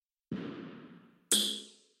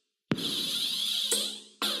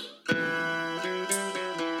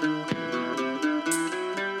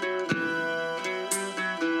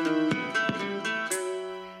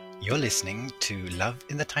listening to Love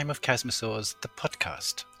in the Time of Chasmosaurs, the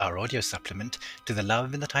podcast, our audio supplement to the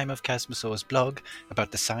Love in the Time of Chasmosaurs blog about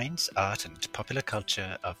the science, art, and popular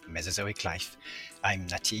culture of Mesozoic life. I'm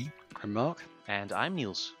Nati. I'm Mark. And I'm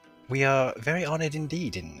Niels. We are very honoured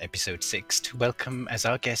indeed in episode 6 to welcome as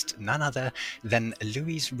our guest none other than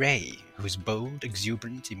Louise Ray, whose bold,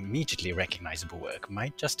 exuberant, immediately recognisable work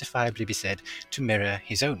might justifiably be said to mirror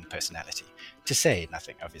his own personality, to say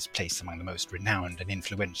nothing of his place among the most renowned and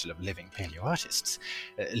influential of living paleo-artists.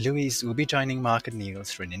 Louise will be joining Mark and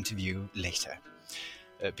Niels for an interview later.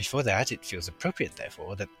 Before that, it feels appropriate,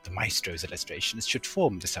 therefore, that the maestro's illustrations should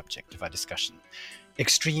form the subject of our discussion.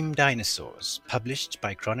 Extreme Dinosaurs, published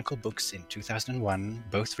by Chronicle Books in 2001,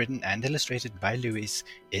 both written and illustrated by Louise,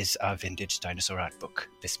 is our vintage dinosaur art book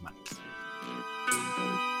this month.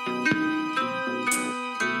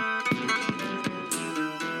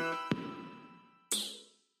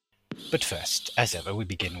 But first, as ever, we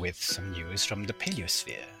begin with some news from the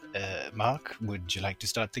Paleosphere. Mark, would you like to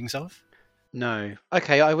start things off? No.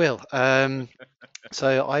 Okay, I will.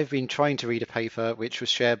 So I've been trying to read a paper which was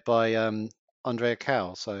shared by Andrea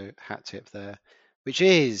Cal, so hat tip there, which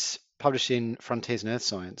is published in Frontiers in Earth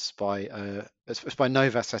Science by it's by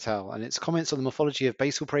Novas et al. And it's comments on the morphology of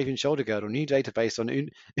basal Paravian shoulder girdle, new data based on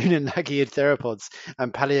Unalagiid theropods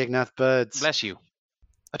and Paleognath birds. Bless you.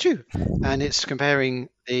 Achoo! And it's comparing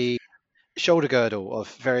the shoulder girdle of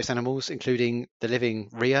various animals, including the living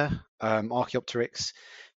rhea, Archaeopteryx,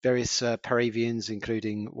 various Paravians,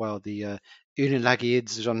 including, the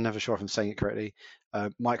Unalagiids, which I'm never sure if I'm saying it correctly,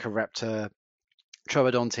 Microraptor,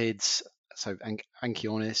 Troodontids, so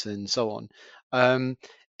Anchiornis, and so on.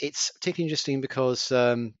 It's particularly interesting because,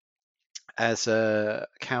 as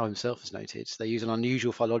Cow himself has noted, they use an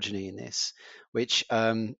unusual phylogeny in this, which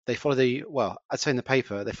they follow I'd say in the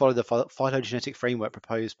paper, they follow the phylogenetic framework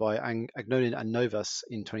proposed by Agnonin and Novas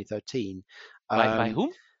in 2013. By whom?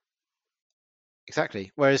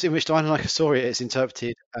 Exactly. Whereas in which Deinonychosauria is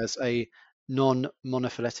interpreted as a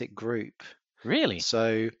non-monophyletic group. Really?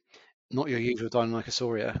 So not your usual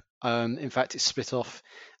Deinonychosauria. In fact, it's split off.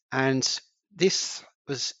 And this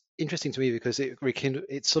was interesting to me because it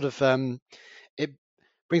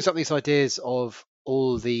brings up these ideas of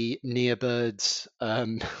all the near birds,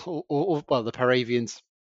 the Paravians,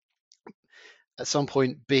 at some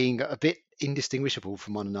point being a bit indistinguishable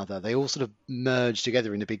from one another. They all sort of merge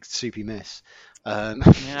together in a big soupy mess. Yeah,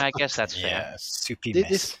 I guess that's fair. Yeah, soupy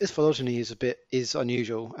mess. This phylogeny is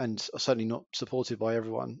unusual and certainly not supported by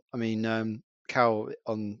everyone. I mean, Cal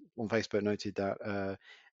on Facebook noted that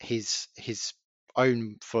his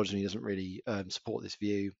own phylogeny doesn't really support this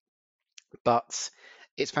view, but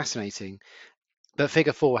it's fascinating. But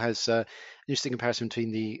Figure 4 has an interesting comparison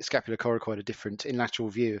between the scapulocoracoid, a different in lateral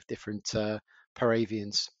view of different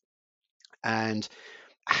Paravians, and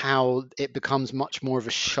how it becomes much more of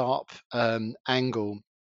a sharp angle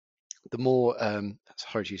the more that's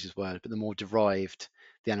hard to use this word, but the more derived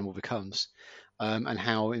the animal becomes, and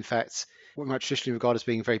how in fact what we might traditionally regard as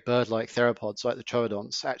being very bird-like theropods like the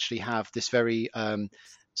troodonts actually have this very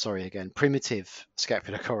primitive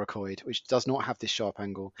scapulocoracoid, which does not have this sharp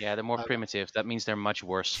angle. Yeah, they're more primitive. That means they're much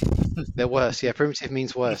worse. They're worse. Yeah, primitive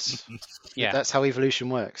means worse. Yeah. That's how evolution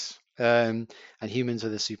works. And humans are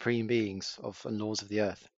the supreme beings and laws of the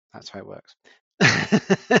earth. That's how it works.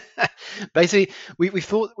 Basically, we've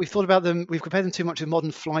thought about them. We've compared them too much with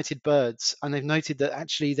modern flighted birds, and they've noted that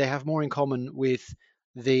actually they have more in common with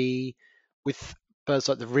birds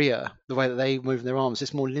like the rhea, the way that they move their arms.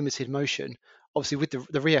 It's more limited motion. Obviously, with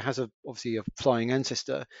the rhea has a flying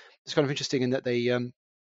ancestor. It's kind of interesting in that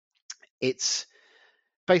it's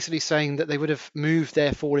basically saying that they would have moved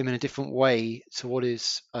their forelimb in a different way to what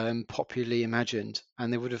is popularly imagined,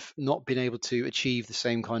 and they would have not been able to achieve the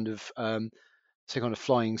same kind of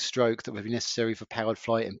flying stroke that would be necessary for powered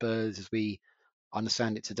flight in birds as we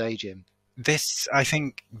understand it today, Jim. This, I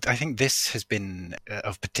think this has been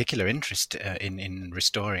of particular interest in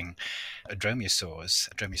restoring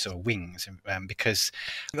dromaeosaur wings, because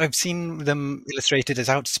I've seen them illustrated as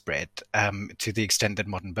outspread to the extent that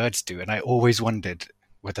modern birds do, and I always wondered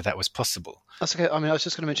whether that was possible. That's okay. I mean, I was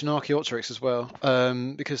just going to mention Archaeopteryx as well,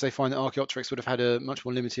 because they find that Archaeopteryx would have had a much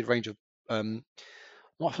more limited range of I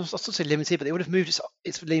was not say limited, but they would have moved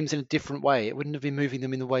its limbs in a different way. It wouldn't have been moving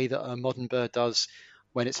them in the way that a modern bird does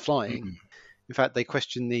when it's flying. Mm. In fact, they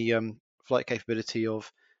question the flight capability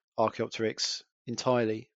of Archaeopteryx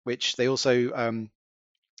entirely, which they also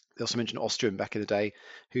mentioned Ostrom back in the day,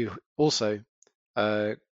 who also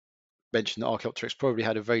mentioned that Archaeopteryx probably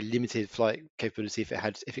had a very limited flight capability if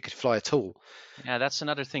it could fly at all. Yeah, that's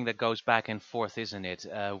another thing that goes back and forth, isn't it?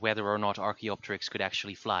 Whether or not Archaeopteryx could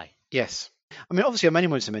actually fly. Yes. I mean, obviously, I mainly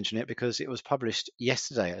wanted to mention it because it was published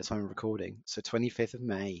yesterday at the time of recording, so 25th of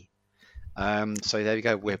May. So there we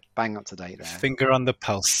go. We're bang up to date there. Finger on the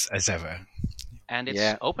pulse as ever. And it's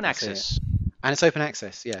Yeah, open that's access. And it's open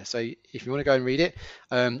access, yeah. So if you want to go and read it,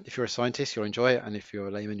 if you're a scientist, you'll enjoy it, and if you're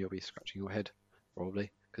a layman, you'll be scratching your head,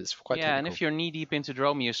 probably, because it's quite Yeah, technical. and if you're knee deep into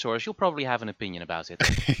Dromaeosaurus, you'll probably have an opinion about it.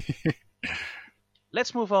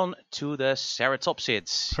 Let's move on to the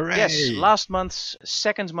ceratopsids. Hooray! Yes, last month's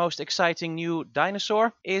second most exciting new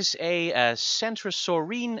dinosaur is a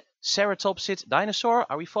centrosaurine ceratopsid dinosaur.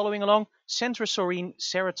 Are we following along? Centrosaurine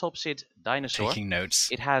ceratopsid dinosaur. Taking notes.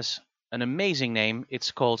 It has an amazing name.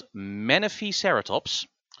 It's called Menifee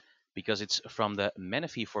because it's from the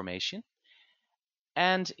Menifee Formation.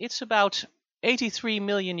 And it's about 83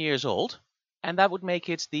 million years old. And that would make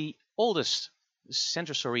it the oldest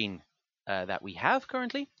centrosaurine that we have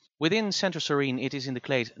currently. Within Centrosaurine, it is in the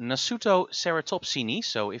clade Nasutoceratopsini.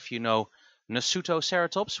 So if you know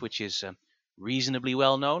Nasutoceratops, which is reasonably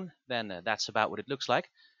well known, then that's about what it looks like.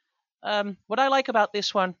 What I like about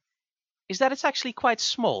this one is that it's actually quite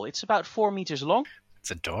small. It's about 4 meters long.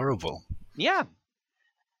 It's adorable. Yeah.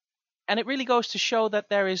 And it really goes to show that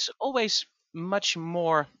there is always much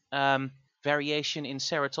more variation in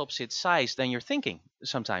ceratopsid size than you're thinking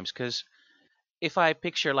sometimes, because if I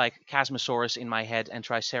picture like Chasmosaurus in my head and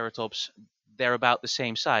Triceratops, they're about the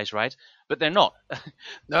same size, right? But they're not.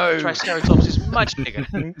 No. Triceratops is much bigger.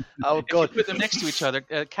 Oh, God. If you put them next to each other,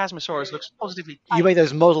 Chasmosaurus looks positively You tiny. made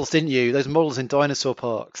those models, didn't you? Those models in dinosaur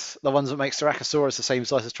parks. The ones that make Styracosaurus the same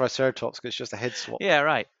size as Triceratops because it's just a head swap. Yeah,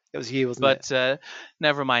 right. It was you, wasn't it? But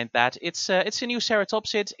never mind that. It's a new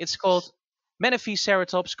ceratopsid. It's called Menifee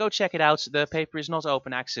ceratops. Go check it out. The paper is not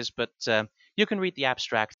open access, but you can read the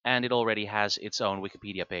abstract, and it already has its own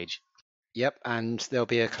Wikipedia page. Yep, and there'll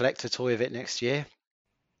be a collector toy of it next year.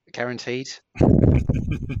 Guaranteed.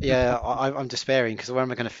 Yeah, I'm despairing because where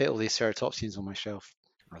am I going to fit all these ceratopsians on my shelf?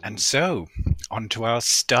 And so, on to our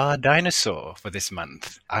star dinosaur for this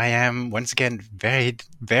month. I am once again very,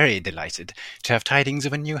 very delighted to have tidings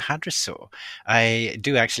of a new hadrosaur. I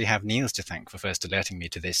do actually have Niels to thank for first alerting me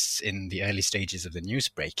to this in the early stages of the news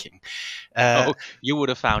breaking. You would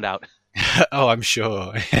have found out. Oh, I'm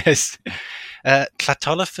sure, yes.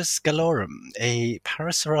 Clatolophus gallorum, a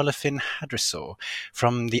parasaurolophine hadrosaur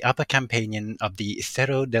from the Upper Campanian of the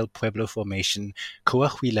Cerro del Pueblo Formation,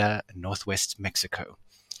 Coahuila, northwest Mexico.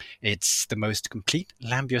 It's the most complete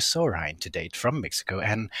Lambeosaurine to date from Mexico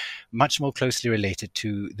and much more closely related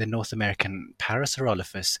to the North American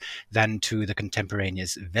Parasaurolophus than to the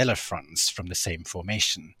contemporaneous Velafrons from the same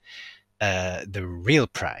formation. The real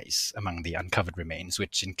prize among the uncovered remains,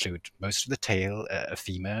 which include most of the tail, a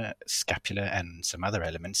femur, scapula, and some other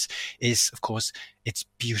elements, is, of course, its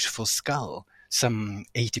beautiful skull, some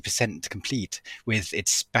 80% complete, with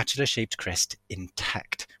its spatula-shaped crest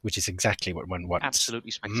intact, which is exactly what one wants.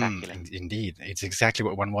 Absolutely spectacular. Indeed. It's exactly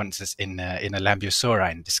what one wants in a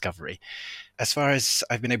Lambeosaurine discovery. As far as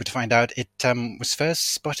I've been able to find out, it was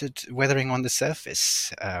first spotted weathering on the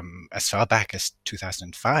surface as far back as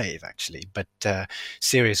 2005, actually, but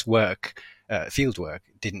serious work, field work,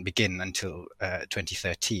 didn't begin until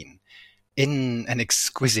 2013. In an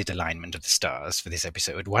exquisite alignment of the stars for this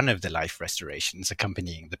episode, one of the life restorations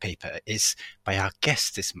accompanying the paper is by our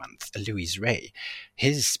guest this month, Louis Ray.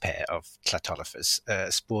 His pair of Clatolophus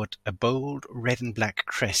sport a bold red and black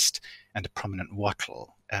crest and a prominent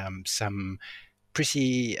wattle, some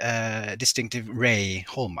pretty distinctive Ray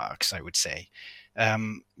hallmarks, I would say.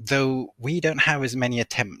 Though we don't have as many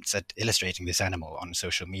attempts at illustrating this animal on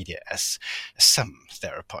social media as some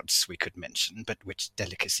theropods we could mention, but which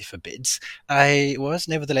delicacy forbids, I was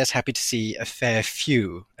nevertheless happy to see a fair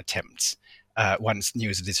few attempts once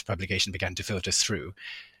news of this publication began to filter through.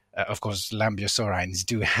 Of course, Lambeosaurines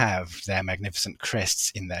do have their magnificent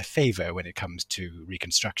crests in their favor when it comes to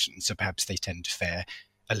reconstruction, so perhaps they tend to fare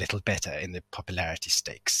a little better in the popularity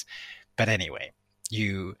stakes. But anyway,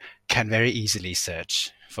 you can very easily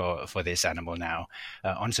search for this animal now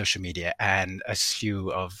on social media, and a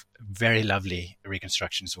slew of very lovely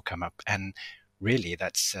reconstructions will come up. And really,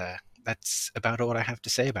 that's about all I have to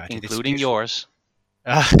say about it. Including yours.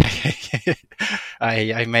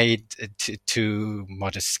 I made two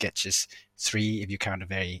modest sketches, 3 if you count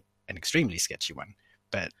an extremely sketchy one.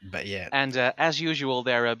 But yeah. And as usual,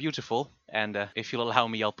 they're beautiful. And if you'll allow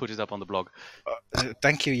me, I'll put it up on the blog.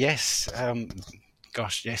 Thank you. Yes.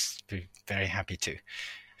 Gosh, yes, be very happy to.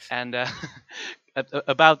 And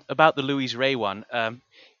about the Louis Ray one,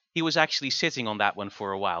 he was actually sitting on that one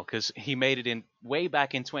for a while because he made it way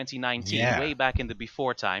back in 2019, way back in the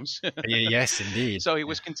before times. Yes, indeed. So he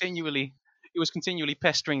was continually he was continually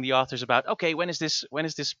pestering the authors about, okay, when is this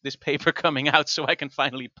paper coming out so I can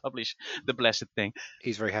finally publish the blessed thing.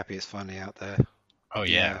 He's very happy it's finally out there. Oh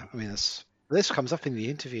yeah. I mean, this comes up in the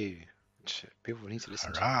interview, which people need to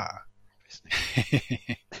listen Hurrah.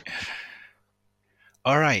 to.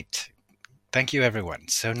 All right. Thank you, everyone.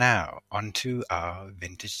 So now, on to our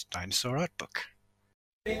Vintage Dinosaur Art book.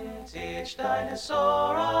 Vintage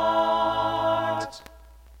Dinosaur Art.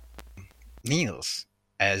 Niels,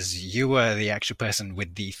 as you were the actual person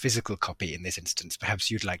with the physical copy in this instance, perhaps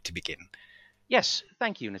you'd like to begin. Yes,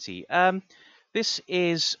 thank you, Unity. This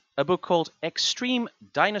is a book called Extreme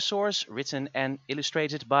Dinosaurs, written and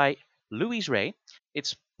illustrated by Louise Ray.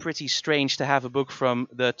 It's pretty strange to have a book from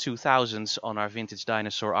the 2000s on our Vintage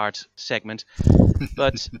Dinosaur Art segment.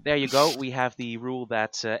 But there you go. We have the rule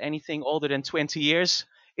that anything older than 20 years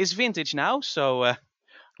is vintage now. So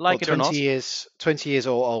like it or not. 20 years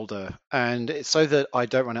or older, and it's so that I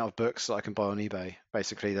don't run out of books that I can buy on eBay.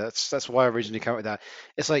 Basically, that's why I originally came up with that.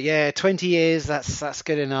 It's like, yeah, 20 years, that's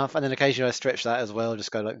good enough, and then occasionally I stretch that as well,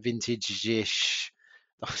 just go like vintage-ish.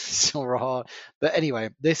 It's all right, but anyway,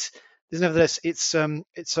 this nevertheless, it's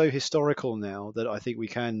so historical now that I think we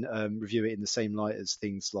can review it in the same light as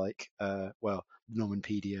things like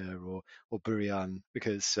Normanpedia or Burian,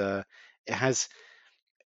 because it has.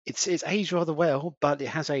 It's aged rather well, but it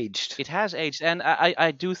has aged. It has aged, and I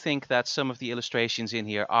do think that some of the illustrations in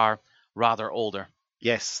here are rather older.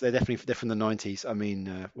 Yes, they're from the 90s. I mean,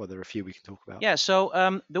 there are a few we can talk about. Yeah,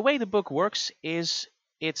 so the way the book works is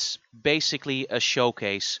it's basically a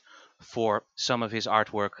showcase for some of his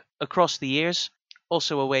artwork across the years,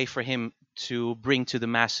 also a way for him to bring to the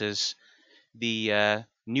masses the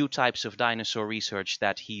new types of dinosaur research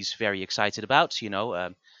that he's very excited about,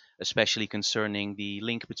 especially concerning the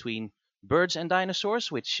link between birds and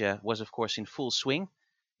dinosaurs, which was, of course, in full swing,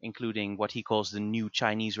 including what he calls the new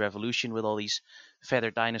Chinese Revolution, with all these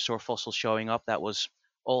feathered dinosaur fossils showing up. That was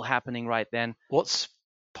all happening right then. What's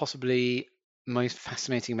possibly most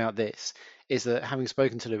fascinating about this is that, having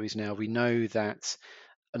spoken to Louise now, we know that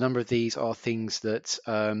a number of these are things that,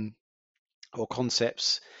 or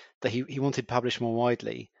concepts that he wanted published more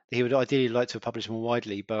widely. He would ideally like to have published more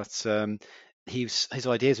widely, but his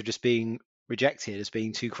ideas are just being rejected as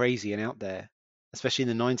being too crazy and out there, especially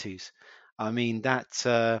in the 90s. I mean, that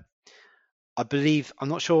I believe, I'm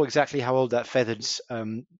not sure exactly how old that feathered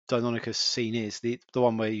Deinonychus scene is, the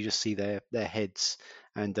one where you just see their heads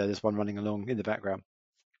and there's one running along in the background,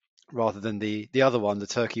 rather than the other one, the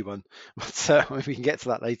turkey one. But we can get to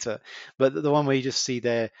that later. But the one where you just see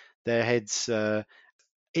their heads,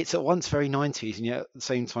 it's at once very 90s and yet at the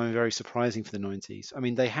same time very surprising for the 90s. I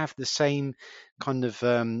mean, they have the same kind of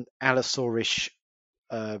Allosaurish,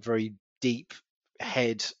 very deep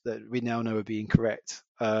head that we now know are being correct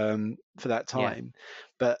for that time,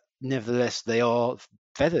 but nevertheless they are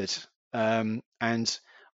feathered and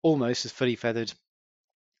almost as fully feathered,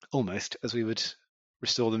 almost as we would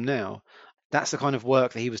restore them now. That's the kind of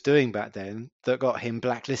work that he was doing back then that got him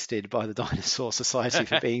blacklisted by the Dinosaur Society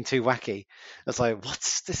for being too wacky. It's like,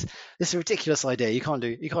 what's this? This is a ridiculous idea. You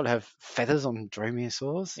can't have feathers on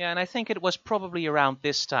dromaeosaurs. Yeah, and I think it was probably around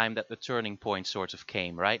this time that the turning point sort of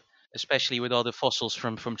came, right? Especially with all the fossils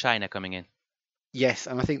from China coming in. Yes,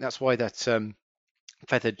 and I think that's why that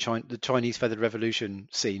the Chinese feathered revolution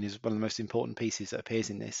scene is one of the most important pieces that appears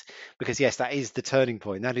in this, because yes, that is the turning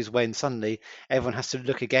point. That is when suddenly everyone has to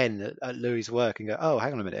look again at Louis' work and go, oh,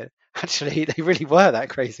 hang on a minute, actually they really were that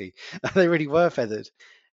crazy. They really were feathered.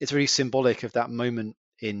 It's really symbolic of that moment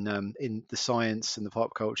in the science and the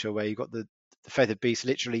pop culture where you got the feathered beast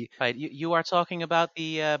literally. Right, you are talking about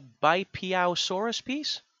the Bipiaosaurus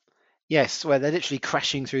piece? Yes, where they're literally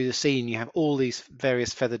crashing through the scene. You have all these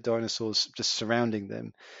various feathered dinosaurs just surrounding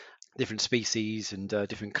them, different species and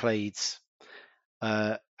different clades.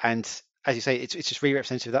 And as you say, it's just really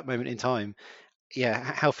representative of that moment in time. Yeah,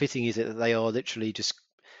 how fitting is it that they are literally just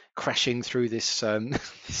crashing through this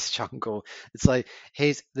this jungle? It's like,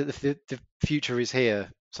 here's the future is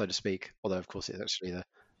here, so to speak. Although, of course, it's actually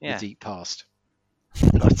the deep past.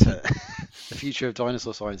 But the future of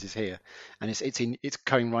dinosaur science is here, and it's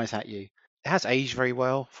coming right at you. It has aged very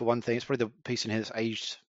well, for one thing. It's probably the piece in here that's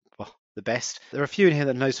aged the best. There are a few in here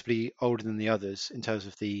that are noticeably older than the others in terms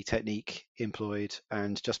of the technique employed,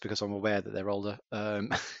 and just because I'm aware that they're older.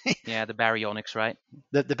 Yeah, the baryonyx, right?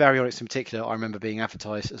 The baryonyx in particular, I remember being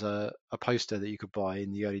advertised as a poster that you could buy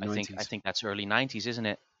in the early 90s. I think that's early 90s, isn't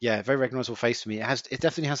it? Yeah, very recognisable face to me. It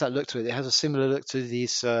definitely has that look to it. It has a similar look to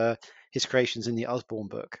these his creations in the Usborne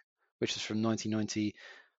book, which is from 1990,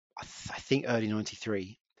 I think early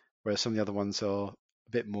 93, whereas some of the other ones are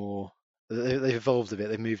a bit more They've evolved a bit.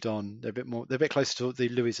 They've moved on. They're a bit more. They're a bit closer to the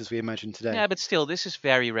Louis as we imagine today. Yeah, but still, this is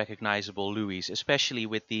very recognizable Louis, especially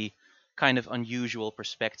with the kind of unusual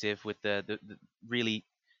perspective, with the really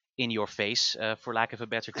in your face, for lack of a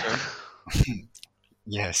better term.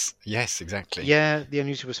 Yes, exactly. Yeah, the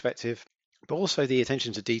unusual perspective, but also the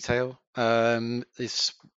attention to detail.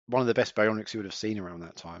 Is one of the best baryonyx you would have seen around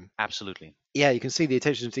that time. Absolutely. Yeah, you can see the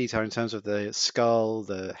attention to detail in terms of the skull,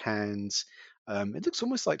 the hands. It looks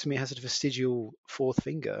almost like to me it has a vestigial fourth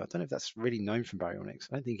finger. I don't know if that's really known from baryonyx.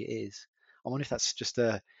 I don't think it is. I wonder if that's just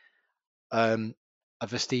a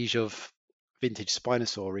vestige of vintage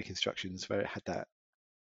Spinosaur reconstructions where it had that,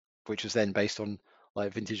 which was then based on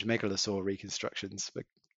like vintage Megalosaur reconstructions. But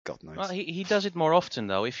God knows. Well, he does it more often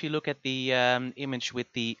though. If you look at the image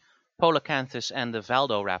with the Polacanthus and the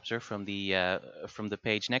Valdoraptor from the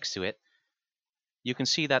page next to it, you can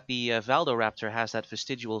see that the Valdoraptor has that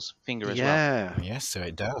vestigial finger as well. Yeah, Yes, so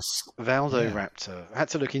it does. Valdoraptor. I had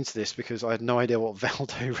to look into this because I had no idea what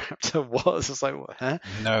Valdoraptor was. I was like, what, huh?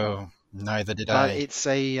 No, neither did But I. it's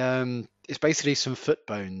it's basically some foot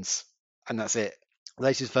bones, and that's it. The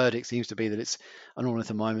latest verdict seems to be that it's an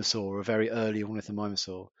ornithomimosaur, a very early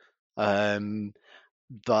ornithomimosaur.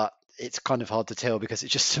 But it's kind of hard to tell because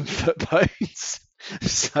it's just some foot bones.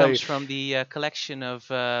 It comes from the collection of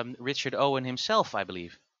Richard Owen himself, I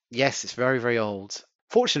believe. Yes, it's very, very old.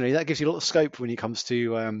 Fortunately, that gives you a lot of scope when it comes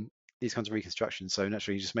to these kinds of reconstructions. So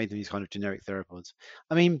naturally, you just made them these kind of generic theropods.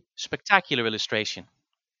 I mean, spectacular illustration.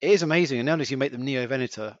 It is amazing, and nowadays you make them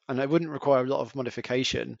Neovenator, and it wouldn't require a lot of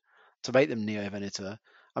modification to make them Neovenator.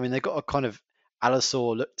 I mean, they've got a kind of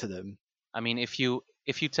allosaur look to them. I mean, if you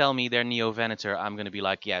tell me they're Neovenator, I'm going to be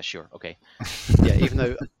like, yeah, sure, okay. Yeah, even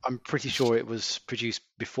though I'm pretty sure it was produced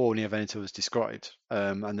before Neovenator was described,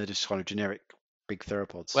 and they're just kind of generic big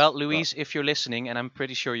theropods. Well, Louise, if you're listening, and I'm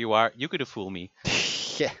pretty sure you are, you could have fooled me.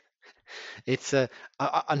 Yeah. It's now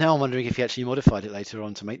I'm wondering if he actually modified it later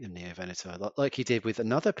on to make them Neovenator, like he did with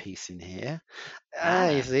another piece in here.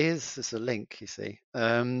 There's a link, you see.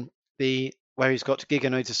 Where he's got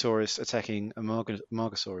Giganotosaurus attacking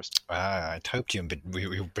Amargasaurus. I'd hoped we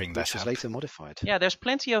would bring that which was up. later modified. Yeah, there's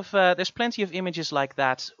plenty of images like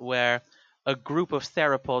that where a group of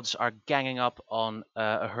theropods are ganging up on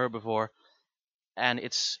a herbivore, and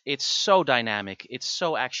it's so dynamic, it's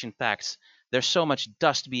so action packed. There's so much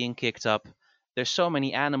dust being kicked up. There's so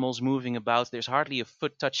many animals moving about. There's hardly a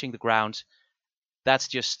foot touching the ground. That's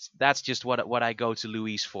just what I go to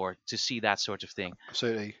Louise for, to see that sort of thing.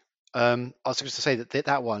 Absolutely. I was going to say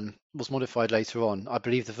that one was modified later on. I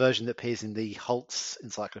believe the version that appears in the Holtz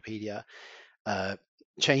Encyclopedia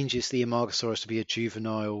changes the Amargasaurus to be a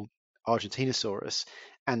juvenile Argentinosaurus,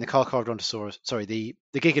 and the Carcharodontosaurus, the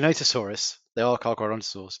Giganotosaurus, they are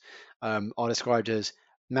Carcharodontosaurs, are described as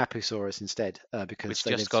Mapusaurus instead, because which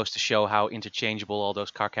just goes to show how interchangeable all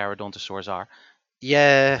those Carcharodontosaurs are.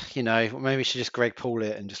 Yeah, maybe we should just Greg Paul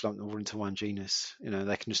it and just lump them all into one genus.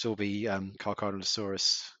 They can just all be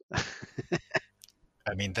Carcharodontosaurus.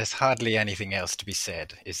 I mean, there's hardly anything else to be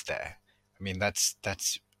said, is there? I mean, that's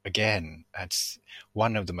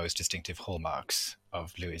one of the most distinctive hallmarks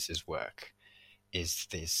of Lewis's work. Is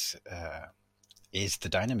the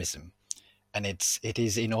dynamism, and it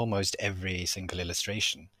is in almost every single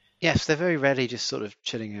illustration. Yes, they're very rarely just sort of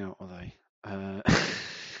chilling out, are they?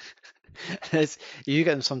 You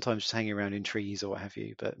get them sometimes just hanging around in trees or what have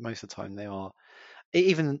you, but most of the time they are.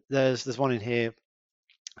 Even there's one in here,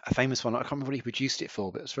 a famous one. I can't remember what he produced it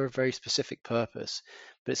for, but it's for a very specific purpose.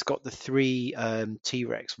 But it's got the three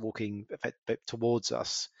T-Rex walking towards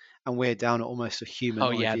us, and we're down at almost a human.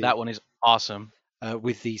 Oh yeah, that one is awesome.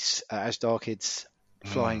 With these Asdarchids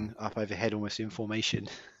flying up overhead almost in formation,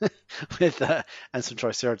 with and some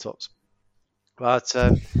Triceratops. But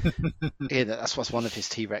yeah, that's what's one of his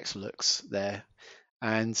T-Rex looks there,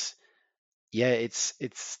 and yeah, it's a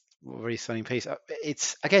very stunning piece.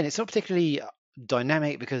 It's not particularly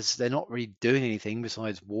dynamic because they're not really doing anything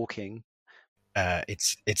besides walking.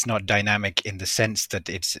 It's not dynamic in the sense that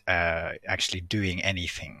it's actually doing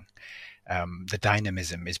anything. The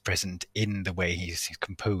dynamism is present in the way he's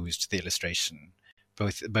composed the illustration,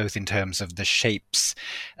 both in terms of the shapes,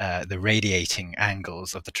 the radiating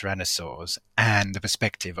angles of the tyrannosaurs, and the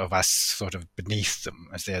perspective of us sort of beneath them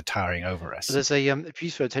as they're towering over us. There's a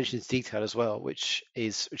beautiful attention to detail as well, which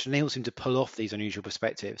enables him to pull off these unusual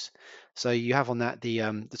perspectives. So you have on that the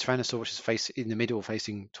tyrannosaur, which is in the middle,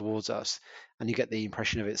 facing towards us, and you get the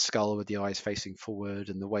impression of its skull with the eyes facing forward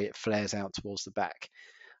and the way it flares out towards the back.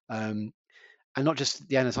 And not just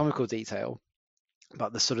the anatomical detail,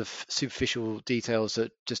 but the sort of superficial details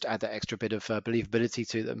that just add that extra bit of believability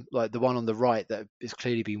to them, like the one on the right that is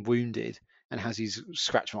clearly been wounded and has these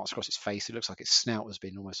scratch marks across its face. It looks like its snout has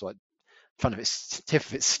been almost like front of its tip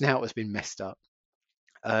of its snout has been messed up.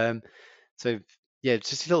 So yeah,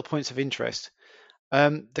 just little points of interest.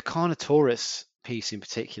 The Carnotaurus piece in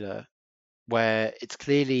particular, where it's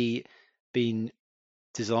clearly been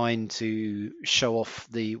designed to show off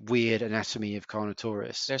the weird anatomy of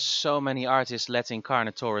Carnotaurus. There's so many artists letting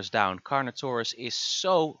Carnotaurus down. Carnotaurus is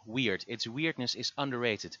so weird. Its weirdness is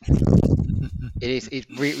underrated. It is. It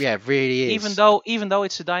really is. Even though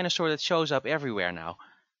it's a dinosaur that shows up everywhere now,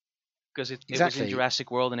 because it was in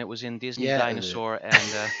Jurassic World and it was in Disney's Dinosaur,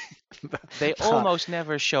 and they almost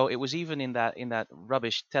never show. It was even in that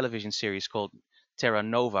rubbish television series called Terra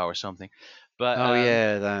Nova or something.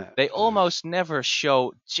 But they almost never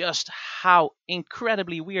show just how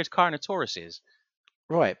incredibly weird Carnotaurus is.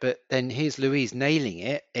 Right, but then here's Louise nailing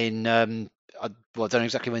it in. I don't know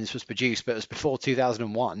exactly when this was produced, but it was before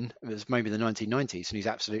 2001. It was maybe the 1990s, and he's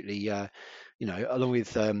absolutely, along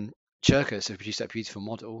with Cherkis, who produced that beautiful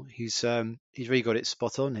model, he's really got it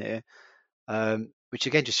spot on here. Which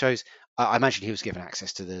again just shows. I imagine he was given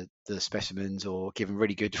access to the specimens or given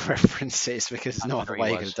really good references, because there's no other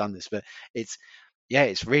way he could have done this. But it's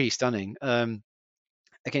really stunning. Again,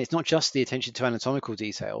 it's not just the attention to anatomical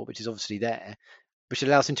detail, which is obviously there, which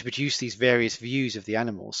allows him to produce these various views of the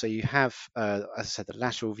animal. So you have, as I said, the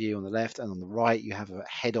lateral view on the left, and on the right you have a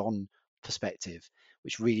head-on perspective,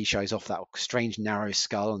 which really shows off that strange narrow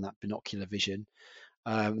skull and that binocular vision,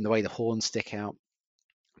 and the way the horns stick out.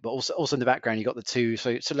 But also in the background, you got the two. So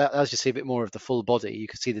as you see a bit more of the full body, you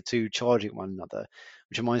can see the two charging one another,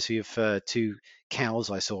 which reminds me of two cows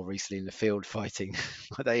I saw recently in the field fighting.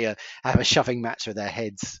 They have a shoving match with their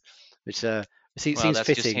heads, which seems that's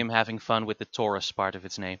fitting. Just him having fun with the Taurus part of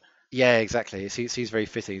its name. Yeah, exactly. It seems very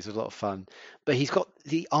fitting. It's a lot of fun. But he's got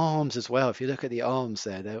the arms as well. If you look at the arms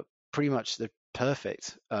there, they're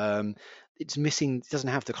perfect. It's missing. It doesn't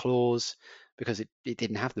have the claws because it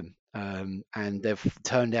didn't have them. And they've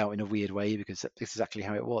turned out in a weird way because that's exactly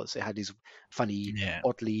how it was. It had these funny,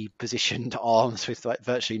 oddly positioned arms with like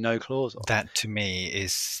virtually no claws on. That to me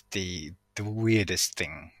is the weirdest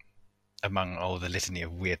thing among all the litany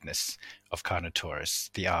of weirdness of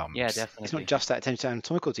Carnotaurus, the arms. Yeah, definitely. It's not just that attention to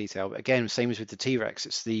anatomical detail, but again, same as with the T-Rex,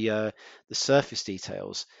 it's the surface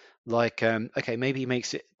details. Like, okay, maybe he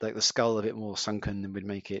makes it like the skull a bit more sunken than we'd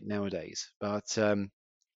make it nowadays, but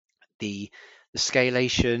the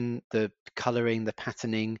scalation, the colouring, the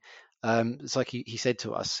patterning, it's like he said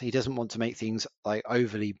to us, he doesn't want to make things like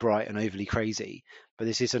overly bright and overly crazy, but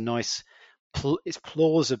this is a nice, it's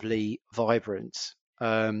plausibly vibrant.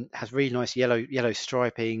 Has really nice yellow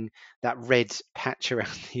striping, that red patch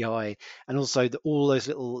around the eye, and also all those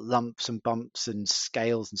little lumps and bumps and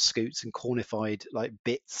scales and scoots and cornified like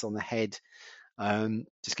bits on the head.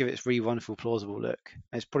 Just give it this really wonderful, plausible look.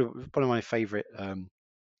 And it's probably one of my favourite,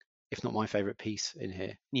 if not my favourite piece in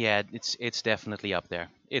here. Yeah, it's definitely up there.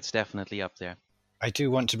 It's definitely up there. I do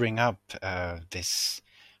want to bring up this.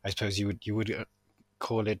 I suppose you would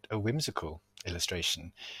call it a whimsical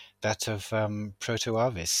illustration, that of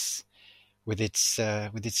Proto-Avis, with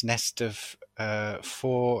its nest of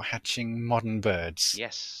 4 hatching modern birds.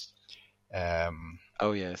 Yes.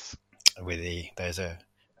 Oh yes. There's a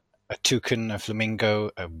toucan, a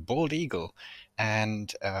flamingo, a bald eagle,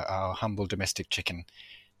 and our humble domestic chicken.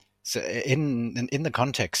 So, in the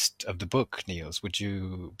context of the book, Niels, would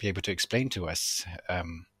you be able to explain to us?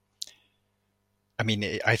 I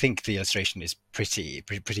mean, I think the illustration is pretty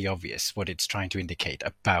obvious what it's trying to indicate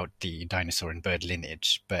about the dinosaur and bird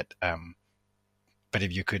lineage, but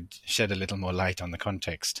if you could shed a little more light on the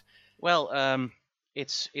context. Well,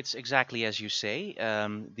 it's exactly as you say.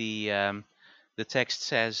 The text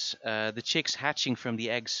says the chicks hatching from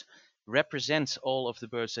the eggs represent all of the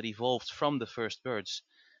birds that evolved from the first birds.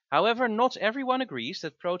 However, not everyone agrees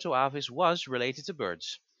that Proto-Avis was related to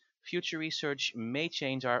birds. Future research may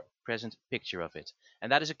change our present picture of it.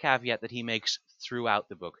 And that is a caveat that he makes throughout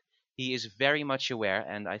the book. He is very much aware,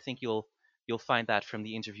 and I think you'll find that from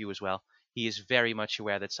the interview as well. He is very much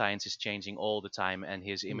aware that science is changing all the time and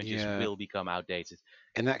his images will become outdated.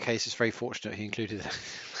 In that case, it's very fortunate he included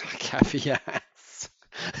a caveat.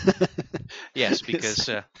 Yes, because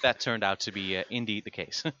that turned out to be indeed the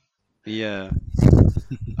case. Yeah.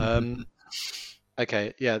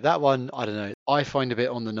 Okay, yeah, that one, I don't know. I find a bit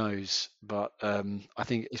on the nose, but I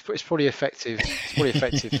think it's probably effective. It's probably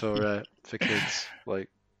effective for kids, like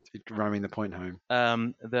ramming the point home.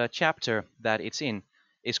 The chapter that it's in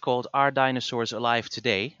is called "Are Dinosaurs Alive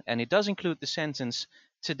Today?" and it does include the sentence,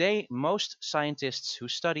 today most scientists who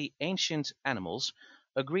study ancient animals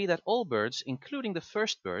agree that all birds, including the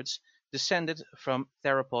first birds, descended from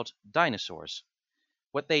theropod dinosaurs.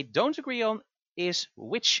 What they don't agree on is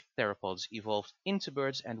which theropods evolved into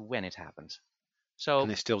birds and when it happened. So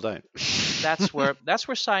And they still don't. that's where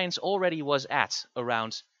science already was at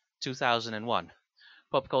around 2001.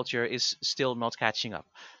 Pop culture is still not catching up.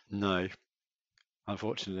 No,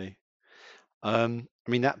 unfortunately. I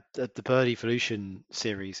mean that the Bird Evolution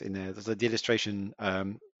series in there. There's the illustration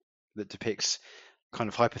that depicts kind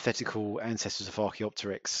of hypothetical ancestors of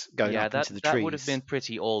Archaeopteryx going Yeah, up into the that would have trees. been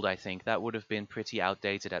pretty old, I think. That would have been pretty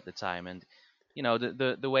outdated at the time. And you know,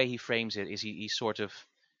 the way he frames it is he sort of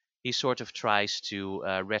tries to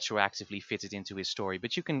retroactively fit it into his story.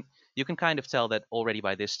 But you can kind of tell that already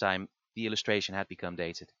by this time the illustration had become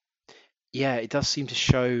dated. Yeah, it does seem to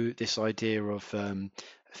show this idea of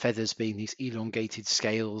feathers being these elongated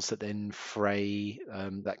scales that then fray,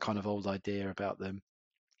 that kind of old idea about them.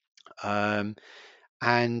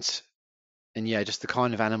 And yeah, just the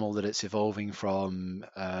kind of animal that it's evolving from,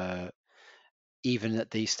 even at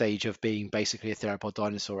the stage of being basically a theropod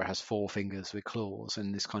dinosaur, it has 4 fingers with claws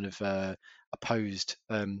and this kind of opposed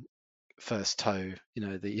first toe,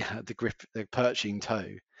 the perching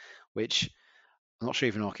toe, which I'm not sure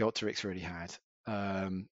even Archaeopteryx really had.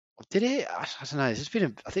 Did it? I don't know. I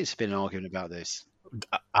think it's been an argument about this.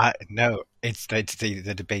 No, it's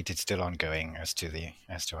the debate is still ongoing as to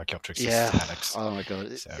Archaeopteryx's Yeah. hallux. Oh my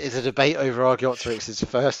god. So- It's a debate over Archaeopteryx's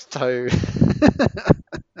first toe.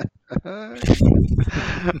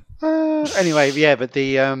 Anyway, yeah, but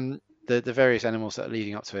the various animals that are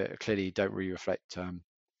leading up to it clearly don't really reflect.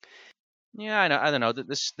 Yeah, I don't know.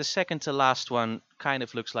 The second to last one kind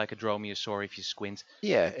of looks like a dromaeosaur if you squint.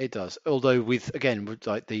 Yeah, it does. Although with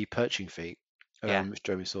like the perching feet, Yeah. which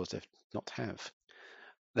dromaeosaurs did not have.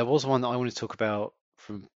 There was one that I want to talk about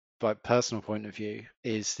from my personal point of view,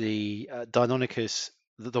 is the Deinonychus,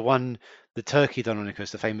 the turkey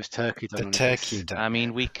Deinonychus, the famous turkey The Deinonychus. turkey. I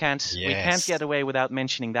mean, we can't Yes. get away without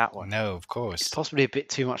mentioning that one. No, of course. It's possibly a bit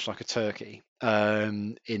too much like a turkey,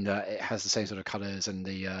 in that it has the same sort of colours and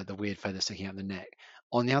the weird feathers sticking out the neck.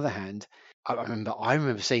 On the other hand, I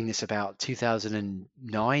remember seeing this about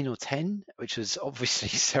 2009 or 10, which was obviously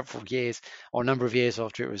several years or a number of years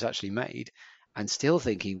after it was actually made, and still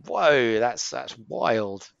thinking, whoa, that's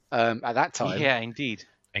wild. At that time, Yeah, indeed.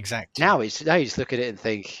 Exactly. now you just look at it and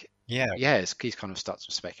think, Yeah. he's kind of stuck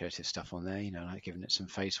some speculative stuff on there, like giving it some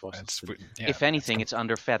face wash. If anything, it's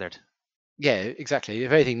underfeathered. Yeah, exactly.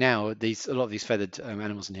 If anything, now a lot of these feathered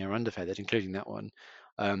animals in here are underfeathered, including that one.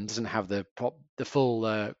 Doesn't have the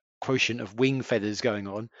full quotient of wing feathers going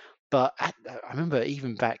on. But I remember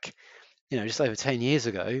even back, just over 10 years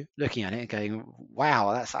ago, looking at it and going,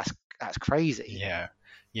 "Wow, that's crazy." Yeah.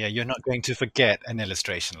 You're not going to forget an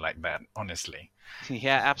illustration like that, honestly.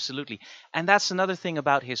 Yeah, absolutely. And that's another thing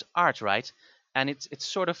about his art, right? And it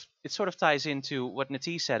sort of ties into what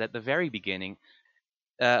Nati said at the very beginning,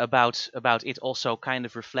 about it also kind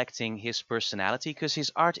of reflecting his personality, because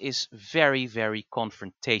his art is very, very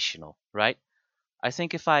confrontational, right? I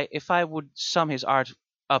think if I would sum his art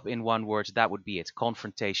up in one word, that would be it: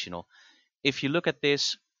 confrontational. If you look at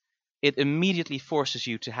this, it immediately forces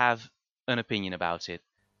you to have an opinion about it,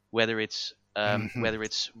 whether it's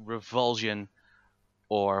revulsion,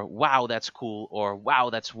 or wow, that's cool, or wow,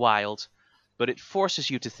 that's wild. But it forces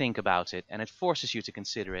you to think about it, and it forces you to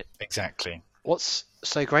consider it. Exactly. What's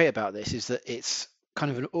so great about this is that it's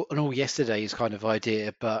kind of an all yesterdays kind of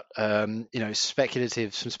idea, but some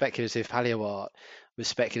speculative paleo art with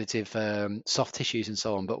speculative soft tissues and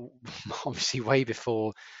so on, but obviously way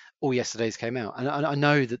before all yesterdays came out. And I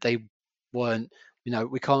know that they weren't,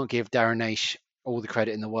 we can't give Darren Naish all the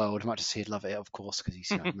credit in the world, much as he'd love it, of course, because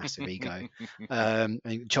he's a massive ego.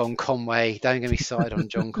 John Conway, don't get me started on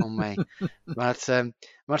John Conway. But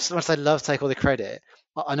much as I'd love to take all the credit,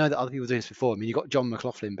 I know that other people were doing this before. I mean, you got John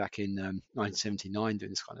McLaughlin back in 1979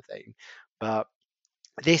 doing this kind of thing, but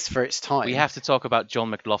this for its time. We have to talk about John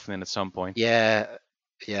McLaughlin at some point. Yeah,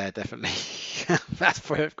 definitely. That's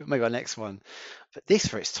probably maybe our next one. But this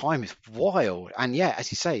for its time is wild, and yeah,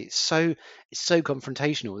 as you say, it's so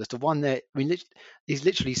confrontational. There's the one that he's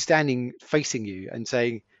literally standing facing you and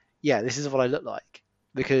saying, "Yeah, this is what I look like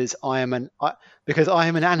because I am an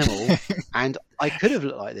animal, and I could have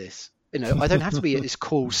looked like this. I don't have to be this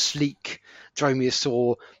cool, sleek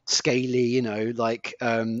dromaeosaur, scaly,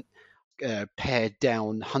 pared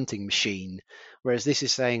down hunting machine." Whereas this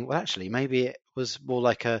is saying, well, actually, maybe it was more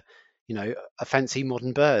like a fancy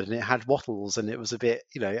modern bird, and it had wattles, and it was a bit,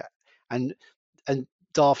 and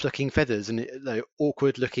daft looking feathers, and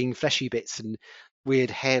awkward looking fleshy bits, and weird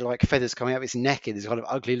hair-like feathers coming out of its neck in this kind of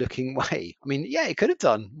ugly-looking way. I mean, yeah, it could have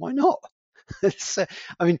done. Why not? So,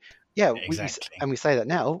 I mean, yeah, Exactly. we say that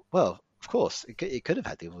now. Well, of course, it could have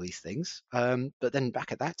had all these things. But then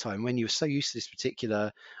back at that time, when you were so used to this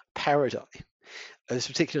particular paradigm, this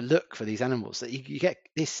particular look for these animals, that you get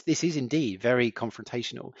this is indeed very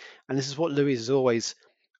confrontational. And this is what Lewis has always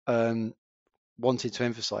wanted to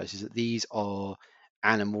emphasize, is that these are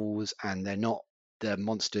animals and they're not the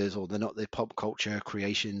monsters, or they're not the pop culture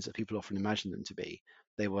creations that people often imagine them to be.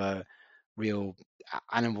 They were real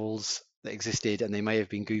animals that existed, and they may have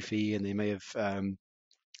been goofy, and they may have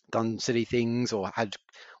done silly things, or had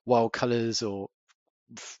wild colors, or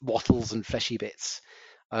wattles and fleshy bits.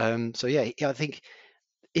 So yeah, I think,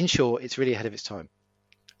 in short, it's really ahead of its time.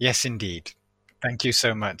 Yes, indeed. Thank you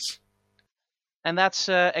so much. And that's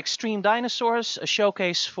Extreme Dinosaurs, a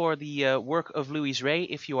showcase for the work of Louise Ray.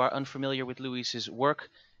 If you are unfamiliar with Louise's work,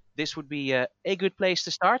 this would be a good place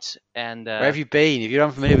to start. And where have you been? If you're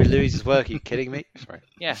unfamiliar with Louise's work, are you kidding me? Sorry.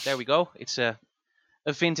 Yeah, there we go. It's a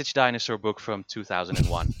vintage dinosaur book from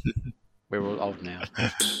 2001. We're all old now.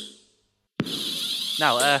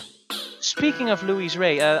 Now, speaking of Louise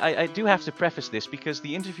Ray, I do have to preface this because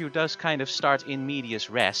the interview does kind of start in medias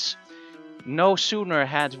res. No sooner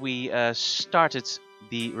had we started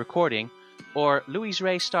the recording, or Louise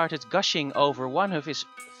Ray started gushing over one of his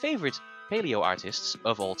favorite paleo artists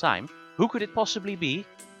of all time. Who could it possibly be?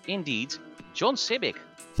 Indeed, John Sibbick.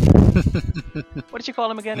 What did you call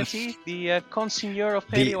him again, T? The consigneur of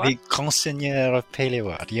paleo art? The consigneur of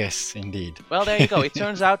paleo art, yes, indeed. Well, there you go. It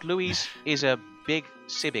turns out Louise is a big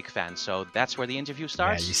Sibbick fan, so that's where the interview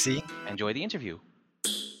starts. Yeah, you see? Enjoy the interview.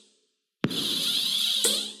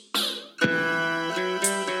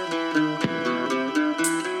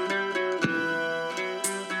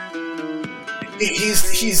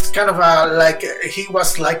 He's kind of like, he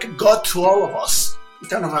was like God to all of us,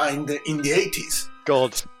 kind of in the 80s.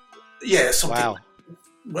 God. Yeah, something. Wow.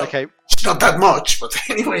 Well, Okay. it's not that much, but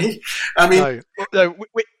anyway, I mean, No,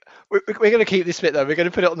 we're going to keep this bit though. We're going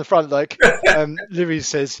to put it on the front, like Louis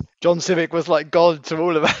says, John Sibbick was like God to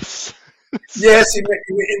all of us. yes, in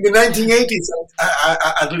the 1980s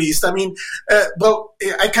at least. I mean, well,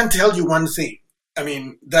 I can tell you one thing. I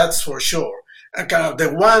mean, that's for sure. Kind of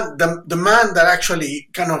the man that actually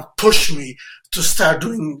kind of pushed me to start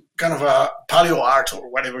doing kind of a paleo art, or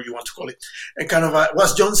whatever you want to call it, and kind of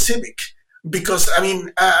was John Sibbick, because I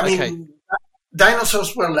mean,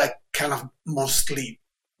 dinosaurs were like kind of mostly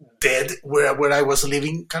dead where I was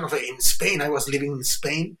living, kind of in Spain. I was living in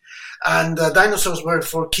Spain, and dinosaurs were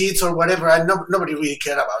for kids or whatever, and nobody really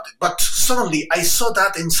cared about it. But suddenly I saw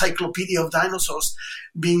that encyclopedia of dinosaurs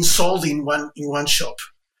being sold in one shop.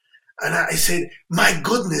 And I said, my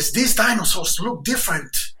goodness, these dinosaurs look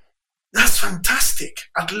different. That's fantastic.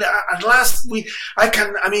 At last, we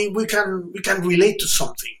can relate to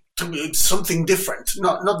something different.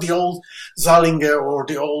 Not the old Zallinger or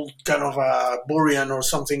the old kind of Burian or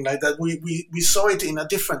something like that. We saw it in a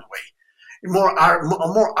different way, a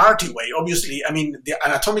more arty way. Obviously, I mean, the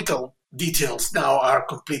anatomical details now are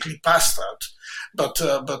completely passed out. But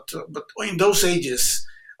in those ages,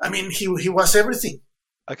 I mean, he was everything.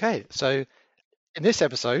 Okay, so in this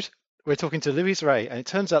episode, we're talking to Louise Ray, and it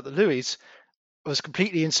turns out that Louise was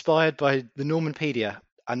completely inspired by the Normanpedia,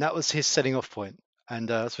 and that was his setting off point. And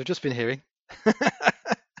so we've just been hearing.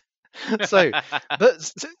 But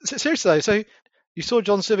seriously though, so you saw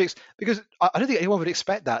John Sibbick's, because I don't think anyone would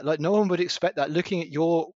expect that. Like, no one would expect that, looking at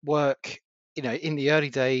your work, you know, in the early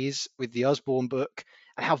days with the Usborne book,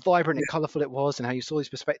 and how vibrant and colourful it was, and how you saw these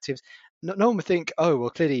perspectives. No one would think, oh,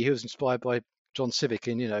 well, clearly he was inspired by John Sibbick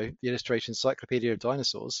in, you know, the Illustration Encyclopedia of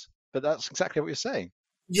Dinosaurs. But that's exactly what you're saying.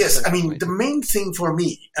 Yes, I mean, the main thing for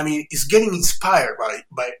me, I mean, is getting inspired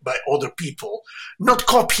by other people, not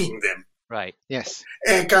copying them. Right. Yes.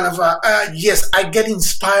 And kind of, yes, I get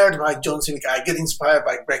inspired by John Sibbick. I get inspired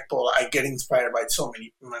by Greg Paul. I get inspired by so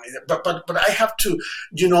many. But I have to,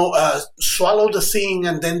 you know, swallow the thing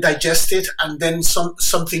and then digest it, and then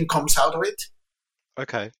something comes out of it.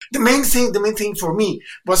 Okay. The main thing for me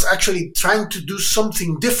was actually trying to do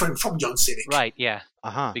something different from John Sibbick. Right, yeah.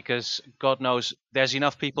 Uh-huh. Because God knows there's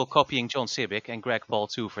enough people copying John Sibbick, and Greg Paul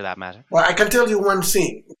too, for that matter. Well, I can tell you one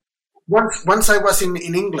thing. Once I was in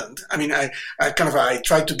England, I mean, I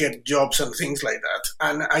tried to get jobs and things like that,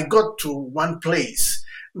 and I got to one place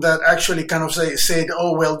that actually kind of said,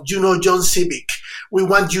 oh, well, you know John Sibbick, we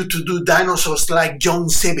want you to do dinosaurs like John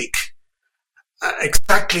Sibbick.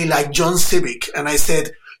 Exactly like John Sibbick. And I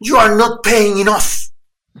said, you are not paying enough.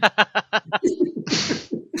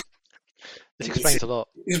 This explains a lot.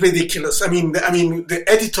 It's ridiculous. I mean, the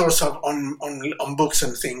editors on books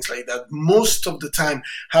and things like that, most of the time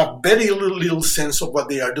have very little sense of what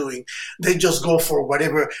they are doing. They just go for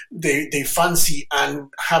whatever they fancy and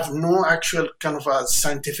have no actual kind of a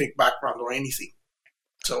scientific background or anything.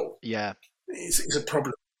 So yeah, it's a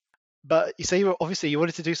problem. But you say you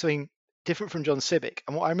wanted to do something different from John Sibbick,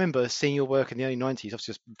 and what I remember seeing your work in the early 90s,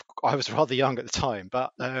 obviously I was rather young at the time,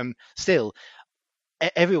 but still,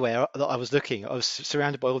 everywhere that I was looking, I was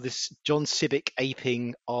surrounded by all this John Sibbick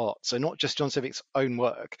aping art. So not just John Sibbick's own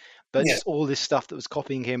work, but just all this stuff that was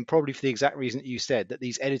copying him, probably for the exact reason that you said, that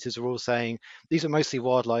these editors were all saying, these are mostly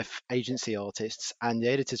wildlife agency artists, and the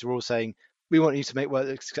editors were all saying, we want you to make work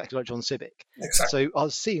that looks exactly like John Sibbick. Exactly. So I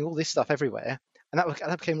was seeing all this stuff everywhere, and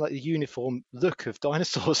that became like the uniform look of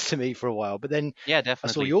dinosaurs to me for a while. But then I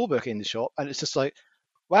saw your work in the shop, and it's just like,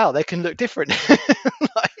 wow, they can look different.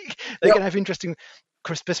 Like they can have interesting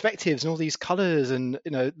perspectives and all these colors, and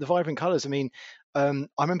the vibrant colors. I mean, I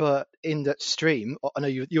remember in that stream, I know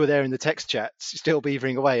you were there in the text chat, still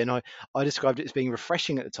beavering away, and I described it as being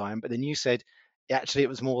refreshing at the time, but then you said actually it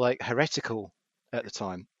was more like heretical at the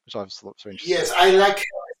time, which I thought was very interesting. Yes,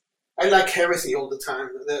 I like heresy all the time.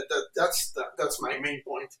 That's my main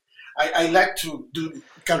point. I like to do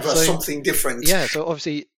kind of something different. Yeah, so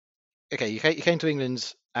obviously, okay, you came to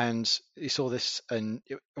England and you saw this, and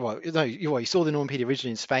you saw the Normanpedia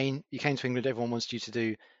originally in Spain. You came to England, everyone wanted you to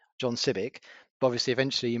do John Sibbick, but obviously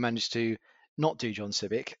eventually you managed to not do John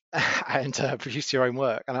Sibbick and produce your own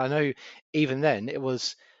work. And I know even then it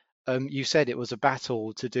was, you said it was a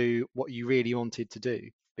battle to do what you really wanted to do,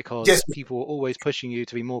 because people were always pushing you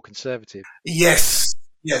to be more conservative. Yes.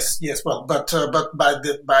 Well, but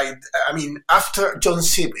after John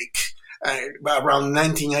Sibbick, around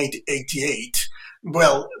 1988,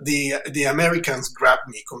 well, the Americans grabbed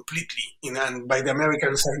me completely, and by the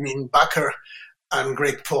Americans I mean Bakker and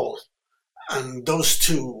Greg Paul, and those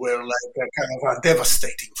two were like kind of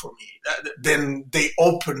devastating for me. Then they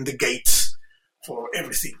opened the gates for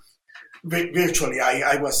everything. Virtually,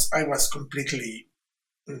 I was completely,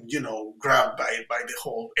 grabbed by the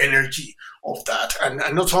whole energy of that,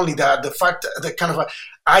 and not only that, the fact that kind of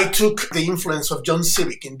I took the influence of John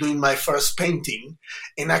Sibbick in doing my first painting,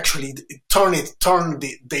 and actually turned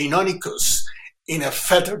the Deinonychus in a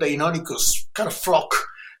feathered Deinonychus kind of flock,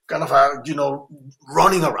 kind of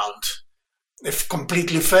running around, if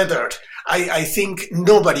completely feathered. I think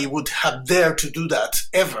nobody would have dared to do that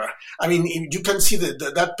ever. I mean, you can see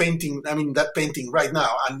that painting. I mean, that painting right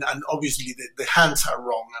now, and obviously the hands are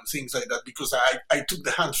wrong and things like that, because I took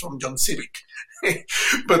the hands from John Sibbick,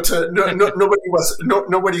 but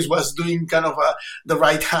nobody was doing kind of the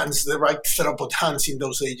right hands, the right theropod hands in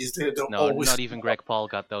those ages. They're always, not even Greg Paul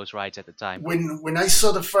got those rights at the time. When I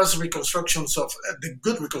saw the first reconstructions of the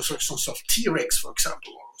good reconstructions of T-Rex, for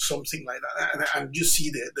example, something like that, and you see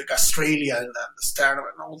the gastralia and the sternum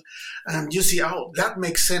and all, and you see, that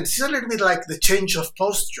makes sense. It's a little bit like the change of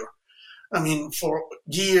posture. I mean, for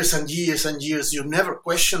years and years and years, you never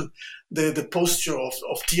questioned the posture of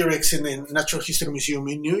T-Rex in the Natural History Museum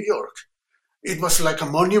in New York. It was like a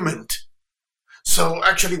monument. So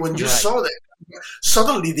actually, when you saw that,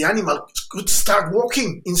 suddenly the animal could start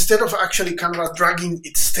walking instead of actually kind of dragging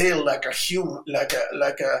its tail like a human, like a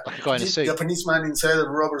Japanese man inside a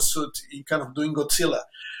rubber suit, kind of doing Godzilla.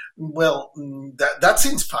 Well, that's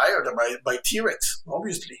inspired by T-Rex,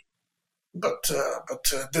 obviously, but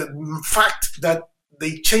the fact that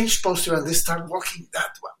they changed posture and they start walking,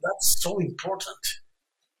 that's so important.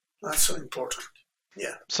 That's so important.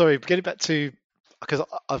 Yeah. Sorry, getting back to, because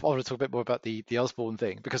I want to talk a bit more about the Osborne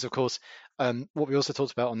thing, because of course, what we also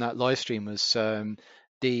talked about on that live stream was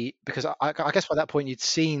because I guess by that point you'd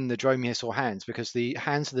seen the dromaeosaur hands, because the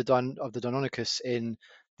hands of the Deinonychus in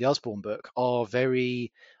the Osborne book are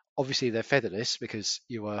very obviously, they're featherless because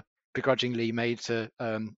you were begrudgingly made to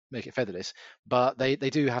make it featherless, but they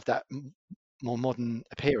do have that more modern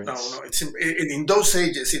appearance. No, it's in those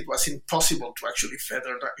ages it was impossible to actually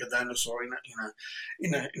feather a dinosaur in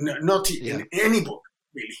any book,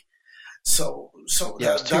 really. So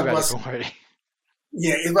that was already.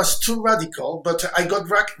 Yeah, it was too radical, but I got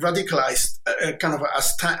radicalized kind of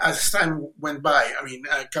as time went by. I mean,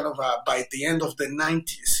 by the end of the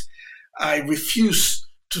 90s, I refused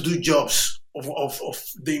to do jobs of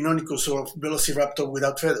the Deinonychus or of Velociraptor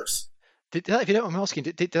without feathers. Did that, if you don't mind me asking,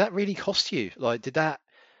 did that really cost you? Like, did that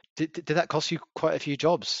cost you quite a few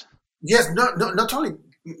jobs? Yes, not only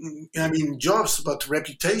jobs, but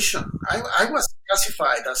reputation. I was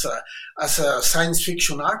classified as a science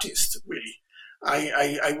fiction artist. Really,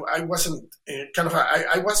 I wasn't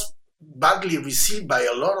I was badly received by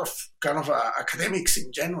a lot of kind of academics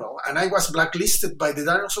in general, and I was blacklisted by the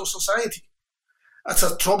Dinosaur Society as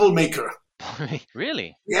a troublemaker.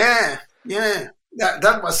 Really? Yeah.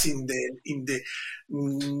 That was in the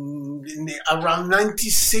around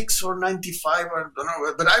 96 or 95, I don't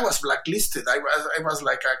know, but I was blacklisted. I was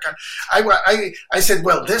like, I said,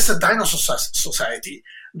 well, there's a Dinosaur Society.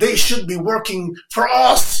 They should be working for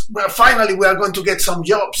us. Well, finally, we are going to get some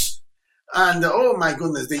jobs. And oh my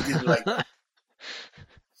goodness, they didn't like that.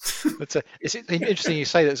 But it's interesting you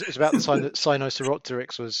say that it's about the time that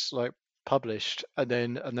Sinosauropteryx was like published, and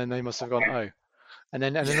then they must have gone, oh. And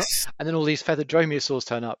then all these feathered dromaeosaurs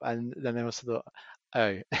turn up, and then they must have thought,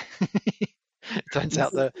 oh. It turns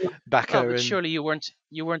out that Backer but surely you weren't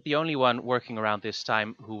the only one working around this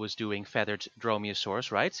time who was doing feathered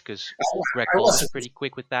dromaeosaurs, right? Because Greg Paul was pretty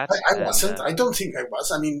quick with that. I wasn't. I don't think I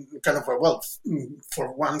was. I mean, kind of for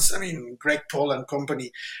once, I mean, Greg Paul and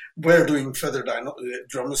company were doing feathered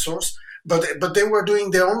dromaeosaurs, but they were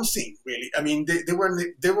doing their own thing, really. I mean, they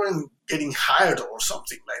weren't getting hired or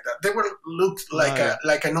something like that. They looked like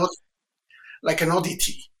an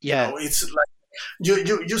oddity. Yeah, you know? It's like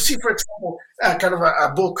you see, for example, kind of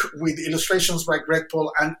a book with illustrations by Greg Paul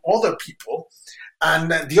and other people, and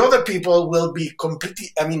the other people will be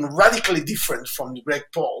completely, I mean, radically different from Greg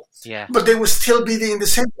Paul. Yeah. But they will still be in the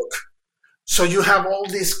same book. So you have all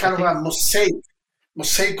this kind of a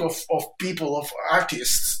mosaic of people, of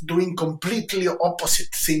artists doing completely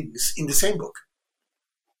opposite things in the same book.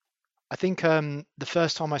 I think the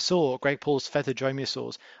first time I saw Greg Paul's feathered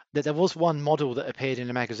dromaeosaurs, that there was one model that appeared in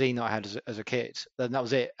a magazine that I had as a kid, and that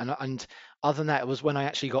was it. And other than that, it was when I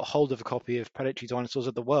actually got hold of a copy of Predatory Dinosaurs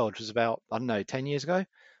of the World, which was about, I don't know, 10 years ago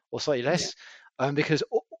or slightly less. Yeah. Because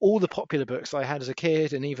all the popular books I had as a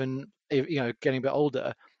kid, and even getting a bit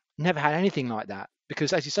older, never had anything like that.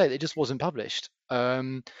 Because, as you say, it just wasn't published.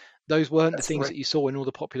 Those weren't the things that you saw in all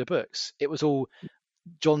the popular books. It was all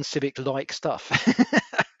John Civic-like stuff.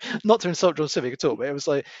 Not to insult John Civic at all, but it was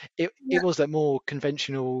like it was that more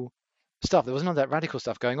conventional stuff. There was none of that radical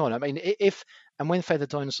stuff going on. I mean, when feathered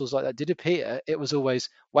dinosaurs like that did appear, it was always,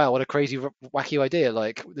 wow, what a crazy, wacky idea.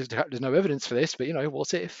 Like, there's no evidence for this, but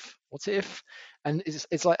what if? And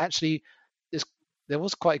it's like, actually, there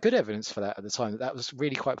was quite good evidence for that at the time, that was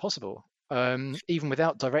really quite possible. Even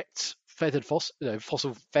without direct feathered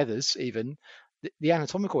fossil feathers, even the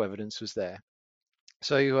anatomical evidence was there.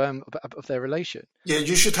 So of their relation. Yeah,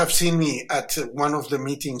 you should have seen me at one of the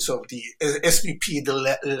meetings of the SBP, the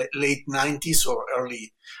late 90s or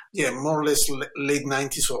early, more or less late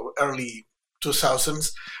 90s or early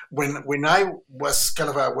 2000s, when I was kind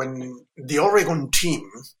of when the Oregon team,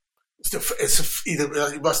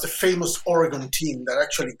 it was the famous Oregon team that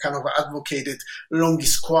actually kind of advocated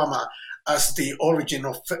Longisquama as the origin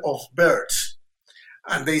of birds.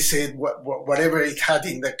 And they said whatever it had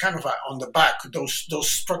in the kind of on the back, those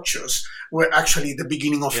structures were actually the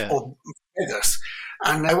beginning of feathers.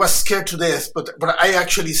 And I was scared to death, but I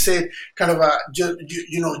actually said kind of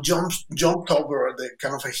jumped over the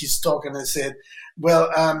kind of his talk, and I said, well,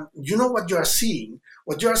 what you are seeing?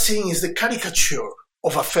 What you are seeing is the caricature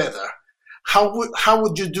of a feather. How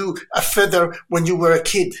would you do a feather when you were a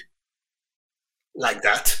kid? Like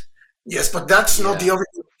that. Yes, but that's not the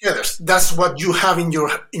original feathers. That's what you have in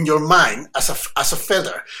your mind as a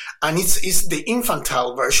feather, and it's the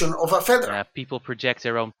infantile version of a feather. Yeah, people project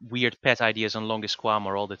their own weird pet ideas on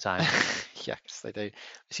Longisquama all the time. Yes, they do.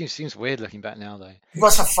 It seems weird looking back now, though. It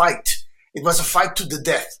was a fight. It was a fight to the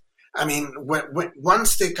death. I mean, when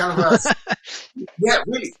once they kind of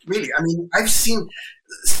really. I mean, I've seen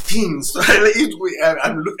scenes.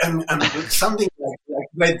 I'm something like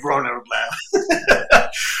Blade Runner now.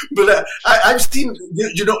 But I've seen,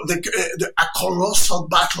 a colossal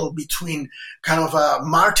battle between kind of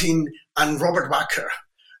Martin and Robert Bakker.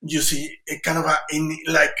 You see, kind of in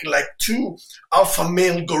like two alpha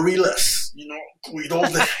male gorillas, with all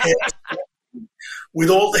the hair. With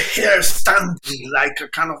all the hair standing like a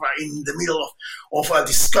kind of in the middle of a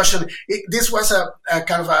discussion. This was a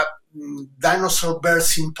kind of a dinosaur bird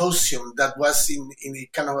symposium that was in the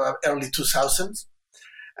kind of early 2000s,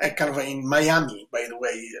 kind of in Miami, by the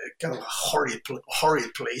way, kind of a horrid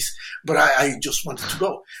place. But I just wanted to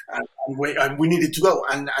go, and we needed to go,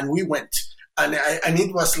 and we went. And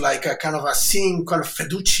it was like a kind of a seeing kind of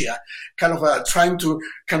fiducia, kind of trying to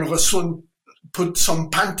kind of put some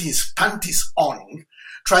panties on,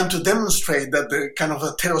 trying to demonstrate that the kind of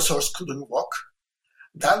the pterosaurs couldn't walk.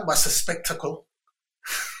 That was a spectacle.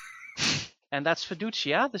 And that's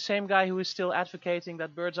Fiducia, the same guy who is still advocating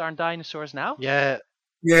that birds aren't dinosaurs now? Yeah.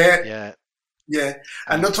 Yeah,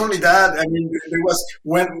 and not only that, I mean, there was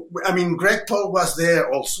Greg Paul was there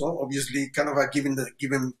also, obviously, kind of giving a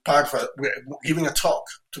talk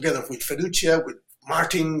together with Fiducia, with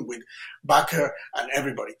Martin, with Bakker, and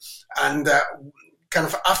everybody. And kind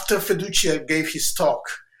of after Fiducia gave his talk,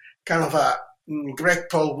 kind of Greg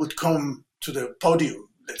Paul would come to the podium,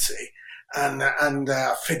 let's say, and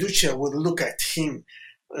Fiducia would look at him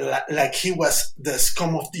like he was the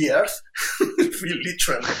scum of the earth,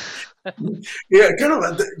 literally. Yeah, kind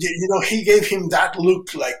of, he gave him that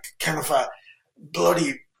look, like kind of a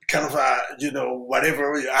bloody, kind of a,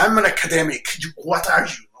 whatever. I'm an academic. What are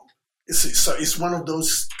you? It's one of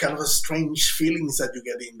those kind of strange feelings that you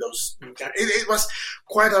get in those. It was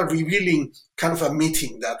quite a revealing kind of a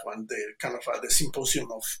meeting, that one, the kind of the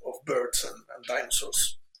symposium of birds and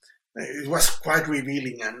dinosaurs. It was quite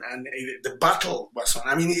revealing, and the battle was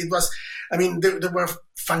on. There were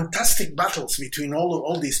fantastic battles between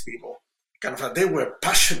all these people. Kind of, they were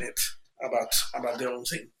passionate about their own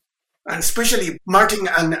thing, and especially Martin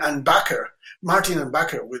and Bakker. Martin and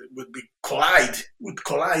Bakker would collide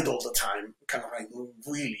all the time, kind of like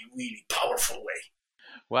really, really powerful way.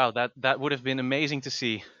 Wow, that would have been amazing to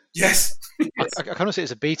see. Yes. I kind of see it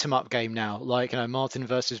as a beat 'em up game now, like Martin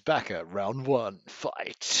versus Bakker, round 1,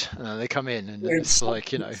 fight, and then they come in, and it's like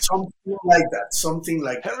something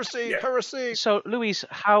like heresy, that. heresy. So, Luis,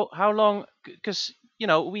 how long? Because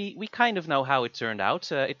we kind of know how it turned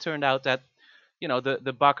out. It turned out that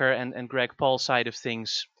the Bakker and Greg Paul side of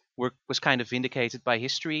things was kind of vindicated by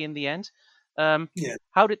history in the end.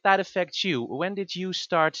 How did that affect you? When did you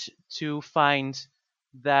start to find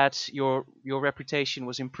that your reputation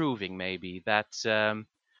was improving? Maybe that did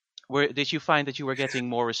you find that you were getting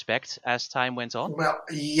more respect as time went on? Well,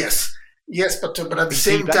 yes, but at the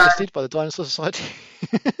same time, blacklisted by the Dinosaur Society.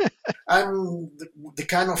 I'm the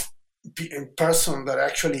kind of person that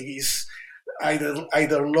actually is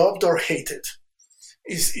either loved or hated.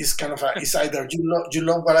 Is kind of it's either you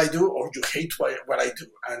love what I do or you hate what I do,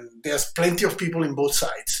 and there's plenty of people in both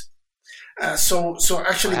sides. So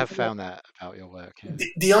actually, I have found that about your work. Yeah.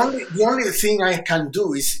 The only thing I can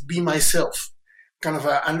do is be myself, kind of,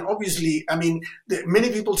 and obviously, many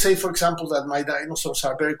people say, for example, that my dinosaurs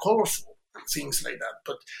are very colorful and things like that.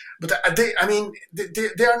 But they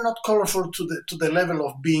are not colorful to the level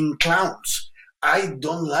of being clowns. I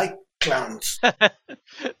don't like clowns.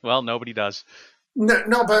 Well, nobody does.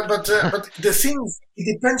 No, but the thing is,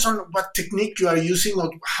 it depends on what technique you are using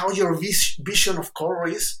or how your vision of color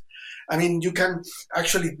is. You can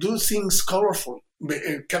actually do things colorful,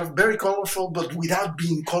 kind of very colorful, but without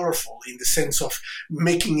being colorful in the sense of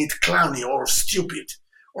making it clowny or stupid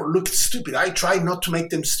or look stupid. I try not to make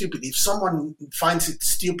them stupid. If someone finds it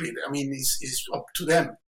stupid, it's up to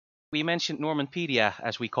them. We mentioned Normanpedia,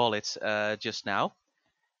 as we call it, just now.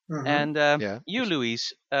 Mm-hmm. And you,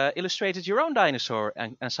 Luis, illustrated your own dinosaur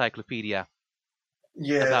encyclopedia.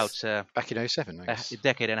 Yes. About back in 2007, I guess. A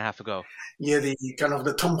decade and a half ago. Yeah, the kind of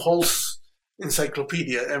the Tom Holtz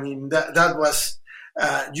encyclopedia. That was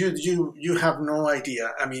you have no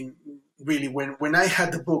idea. Really, when I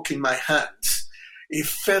had the book in my hands, it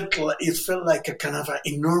felt like a kind of an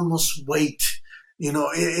enormous weight.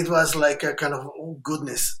 It was like a kind of, oh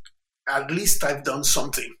goodness, at least I've done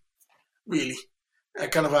something. Really,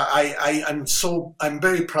 I'm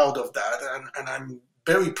very proud of that, and I'm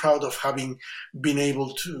very proud of having been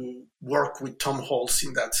able to work with Tom Holtz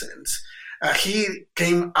in that sense. He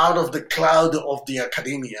came out of the cloud of the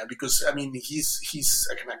academia because he's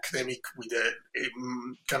an academic with a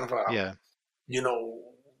kind of a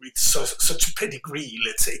with such a pedigree,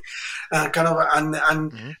 let's say, and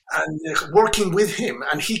working with him,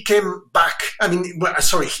 and he came back.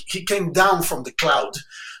 He came down from the cloud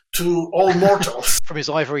to all mortals. From his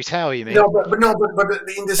ivory tower, you mean? No, but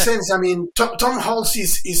in the sense, Tom Holtz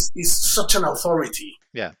is such an authority.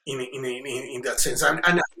 Yeah. In that sense,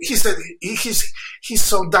 and he said he's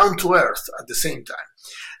so down to earth at the same time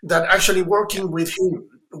that actually working with him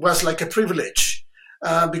was like a privilege.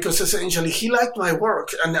 Because essentially he liked my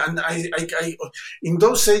work, and I in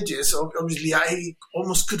those ages, obviously I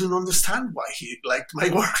almost couldn't understand why he liked my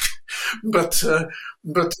work, but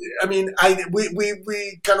we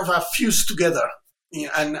kind of fused together,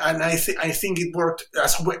 and I think it worked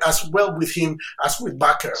as well with him as with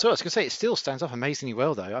Bakker. So I was going to say, it still stands up amazingly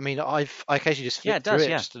well, though. I occasionally just flip through it,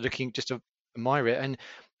 just to admire it,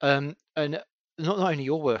 and not only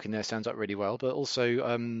your work in there stands up really well, but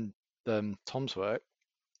also Tom's work.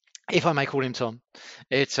 If I may call him Tom,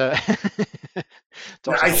 it's. I think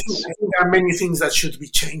there are many things that should be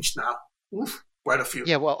changed now. Quite a few.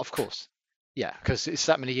 Yeah, well, of course. Yeah, because it's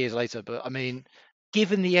that many years later. But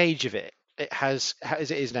given the age of it, it has,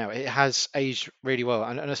 as it is now, it has aged really well,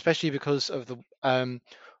 and especially because of the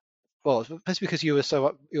well, especially because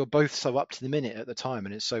you're both so up to the minute at the time,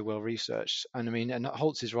 and it's so well researched. And I mean, and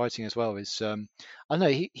Holtz's writing as well is, I don't know,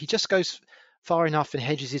 he just goes far enough and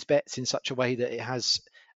hedges his bets in such a way that it has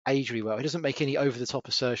aged really well. He doesn't make any over the top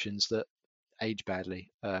assertions that age badly.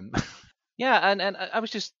 Yeah, and I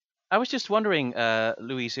was just wondering,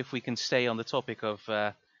 Luis, if we can stay on the topic of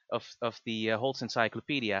the Holtz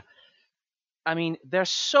Encyclopedia. I mean, there's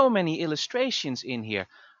so many illustrations in here.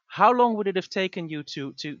 How long would it have taken you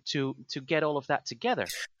to get all of that together?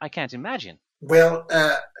 I can't imagine. Well,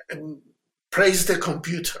 praise the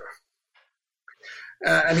computer.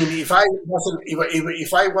 I mean, if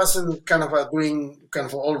I wasn't kind of doing kind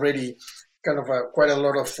of already kind of quite a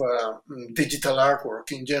lot of digital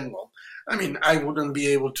artwork in general, I mean, I wouldn't be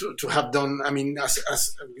able to have done. I mean, as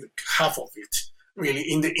half of it really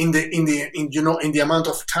in the amount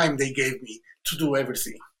of time they gave me to do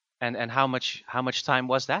everything. And how much time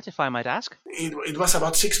was that, if I might ask? It was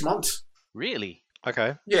about 6 months. Really?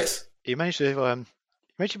 Okay. Yes. You managed to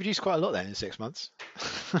produce quite a lot then in 6 months.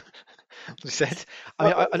 You said. I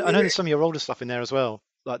mean, I know there's some of your older stuff in there as well,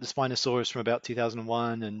 like the Spinosaurus from about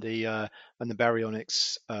 2001 and the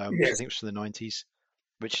Baryonyx, which I think was from the 90s,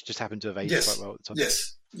 which just happened to have aged quite well at the time.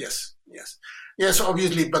 Yes.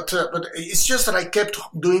 Obviously, but it's just that I kept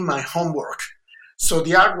doing my homework, so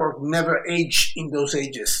the artwork never aged in those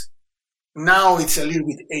ages. Now it's a little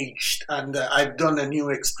bit aged, and I've done a new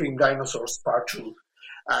Extreme Dinosaurs Part 2,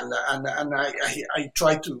 and I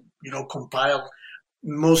try to compile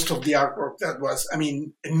most of the artwork that was, I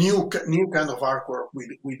mean, a new kind of artwork with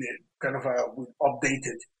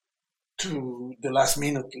updated to the last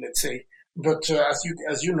minute, let's say. But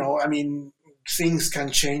as you know, I mean, things can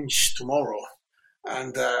change tomorrow,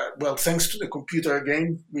 and well, thanks to the computer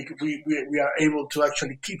again, we are able to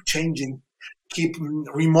actually keep changing, keep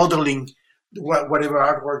remodeling whatever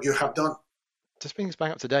artwork you have done. Just bring us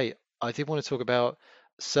back up to date. I did want to talk about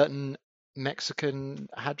certain Mexican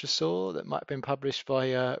hadrosaur that might have been published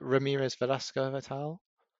by Ramirez Velasco et al.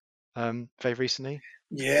 Very recently.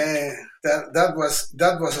 Yeah, that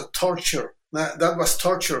was a torture. That was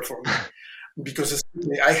torture for me because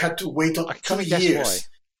I had to wait 2 years.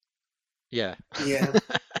 Yeah. Yeah.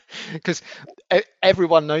 Because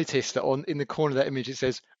everyone noticed that in the corner of that image it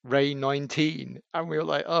says Ray 19, and we were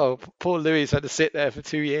like, "Oh, poor Luis had to sit there for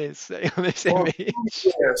 2 years on this image."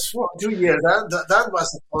 2 years. That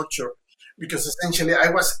was a torture because essentially I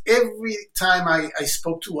was, every time I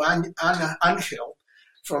spoke to Angel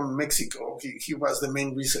from Mexico, he was the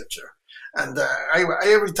main researcher. And I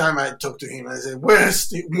every time I talk to him, I say,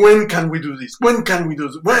 when can we do this? When can we do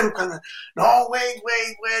this? No, wait,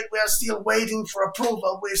 we are still waiting for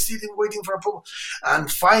approval. We're still waiting for approval. And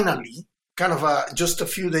finally, kind of just a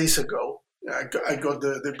few days ago, I got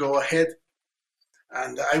the go-ahead.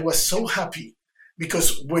 And I was so happy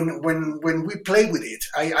because when we play with it,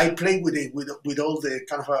 I play with it with all the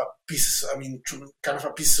kind of pieces, I mean, kind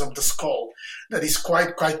of pieces of the skull that is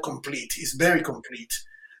quite complete. It's very complete.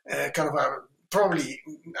 Probably,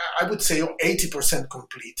 I would say 80%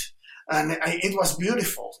 complete. And it was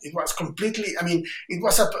beautiful. It was completely, I mean, it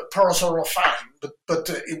was a Parasaurolophine, but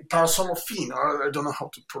Parasaurolophine, or I don't know how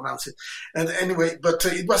to pronounce it. And anyway, but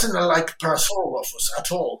it wasn't like Parasaurolophus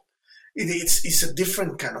at all. It's a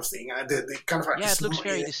different kind of thing. The kind of, it looks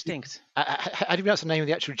very distinct. How do you pronounce the name of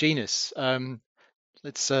the actual genus?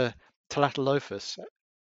 It's Talatolophus.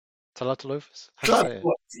 Talatolophus?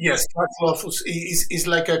 Yes, Talatolophus is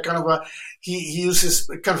like a kind of he uses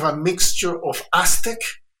kind of a mixture of Aztec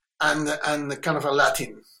and kind of a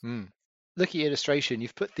Latin. Look at your illustration.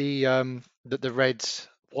 You've put the red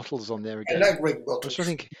wattles on there again. I like red wattles.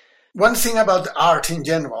 One thing about art in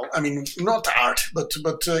general, I mean, not art, but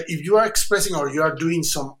if you are expressing or you are doing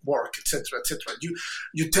some work, etc.,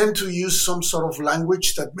 you tend to use some sort of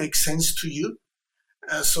language that makes sense to you.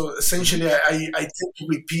 So essentially, I tend to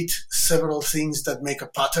repeat several things that make a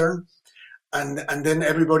pattern, and then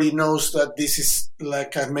everybody knows that this is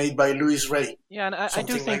like made by Luis Ray. Yeah, and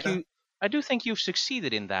I do think you've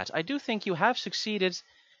succeeded in that. I do think you have succeeded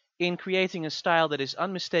in creating a style that is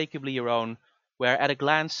unmistakably your own, where at a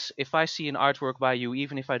glance, if I see an artwork by you,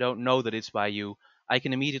 even if I don't know that it's by you, I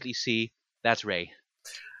can immediately see that's Ray.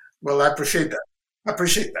 Well, I appreciate that.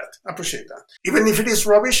 Even if it is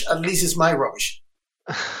rubbish, at least it's my rubbish.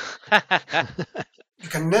 You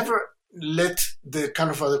can never let the kind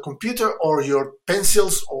of the computer or your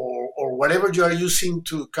pencils or whatever you are using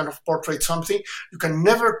to kind of portray something, you can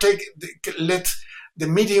never let the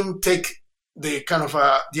medium take the kind of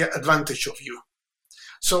the advantage of you.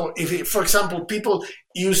 So if, for example, people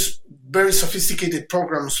use very sophisticated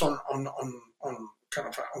programs on kind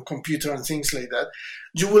of on computer and things like that,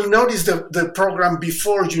 you will notice the program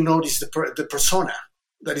before you notice the persona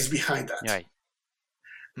that is behind that. Right.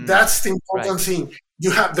 That's the important thing.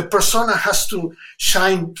 The persona has to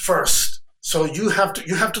shine first. So you have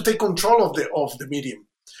to take control of the medium.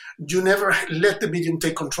 You never let the medium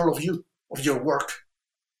take control of you, of your work.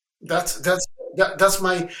 That's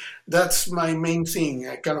my main thing.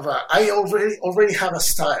 I already have a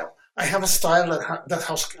style. I have a style that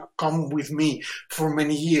has come with me for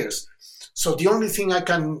many years. So the only thing I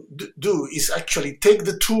can do is actually take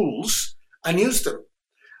the tools and use them.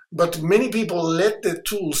 But many people let the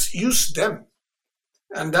tools use them,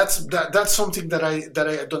 and that's something that I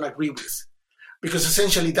don't agree with. Because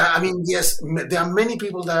essentially, yes, there are many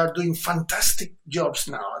people that are doing fantastic jobs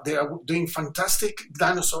now. They are doing fantastic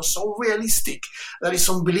dinosaurs, so realistic that it's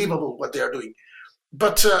unbelievable what they are doing.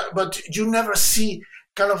 But you never see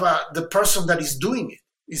kind of the person that is doing it.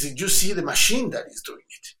 You see the machine that is doing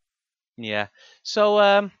it. Yeah.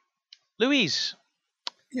 So, Luis.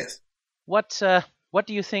 Yes. What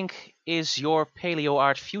do you think is your paleo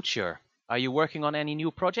art future? Are you working on any new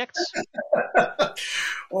projects?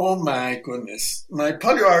 Oh my goodness, my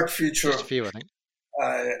paleo art future. Just a few, I think.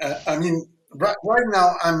 I mean, right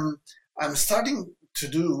now I'm starting to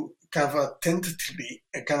do kind of tentatively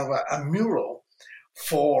a mural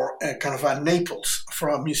for kind of a Naples, for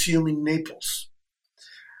a museum in Naples.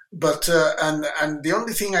 But and the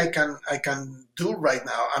only thing I can do right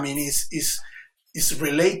now, I mean, is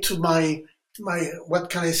relate to my what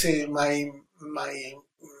can I say, my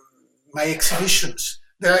exhibitions.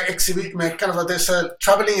 There are there's a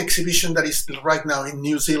traveling exhibition that is right now in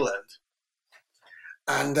New Zealand,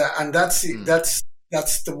 and that's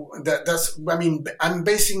I mean, I'm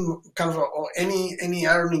basing kind of any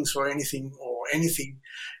earnings or anything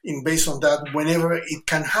in based on that whenever it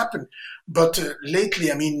can happen. But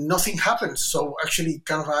lately, I mean, nothing happens. So actually,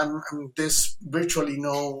 kind of there's virtually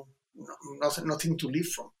nothing to live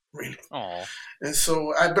from. Really. Aww. And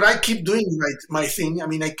so, but I keep doing my thing. I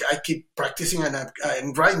mean, I keep practicing,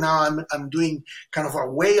 and right now I'm doing kind of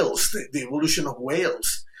whales, the evolution of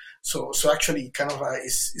whales. So actually, kind of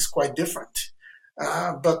is quite different.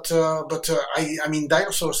 But I mean,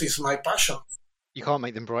 dinosaurs is my passion. You can't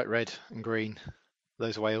make them bright red and green,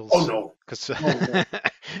 those whales. Oh no, because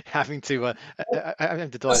having to dial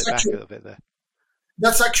it back a little bit there.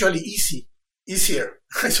 That's actually easier,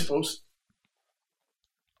 I suppose.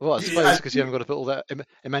 Well, I suppose because you haven't got to put all that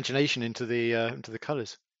imagination into the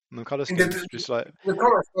colours. And the colour schemes, just like the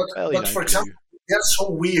colours. But for example, they're so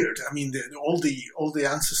weird. I mean, all the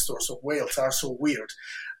ancestors of whales are so weird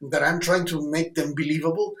that I'm trying to make them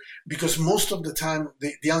believable, because most of the time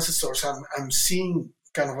the ancestors I'm seeing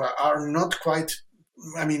kind of are not quite.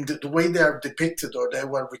 I mean, the way they are depicted or they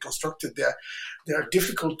were reconstructed, they are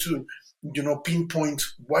difficult to pinpoint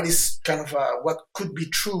what is kind of what could be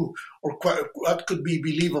true or what could be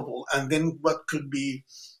believable, and then what could be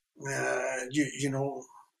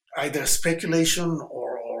either speculation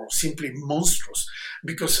or simply monstrous,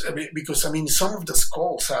 because I mean some of the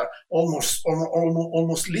skulls are almost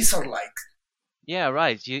lizard-like. Yeah,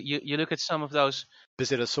 right. You look at some of those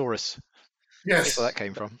Basilosaurus. Yes, that's where that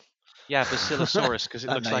came from. Yeah, Basilosaurus, because it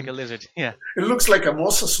looks like a lizard. Yeah, it looks like a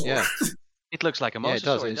mosasaur. Yeah. It looks like a mosasaur. It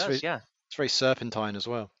does. It's very serpentine as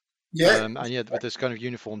well. Yeah, and with this kind of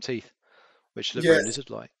uniform teeth, which look very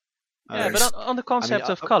lizard-like. Yeah, but on the concept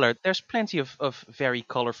of color, there's plenty of very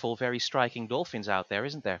colorful, very striking dolphins out there,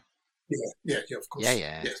 isn't there? Yeah, of course.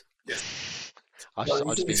 Yeah. Yes. I just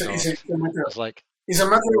been it's a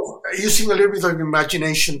matter of using a little bit of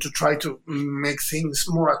imagination to try to make things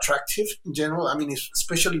more attractive in general. I mean,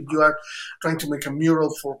 especially if you are trying to make a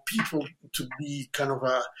mural for people to be kind of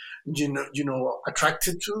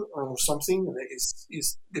attracted to or something,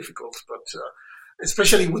 is difficult. But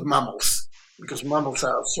especially with mammals, because mammals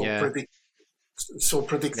are so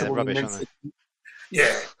predictable. Rubbish, aren't they?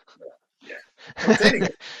 Yeah. But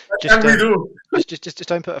anyway, what can we do? Just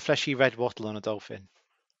don't put a fleshy red wattle on a dolphin.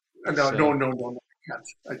 No.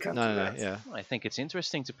 I can't. No. Yeah. I think it's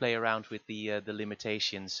interesting to play around with the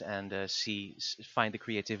limitations and find the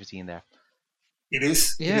creativity in there. It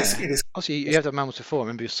is. Also, you have the mammals before. I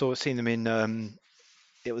remember seeing them in.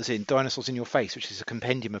 It was in Dinosaurs in Your Face, which is a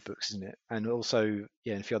compendium of books, isn't it? And also,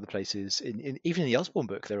 in a few other places. Even in the Osborne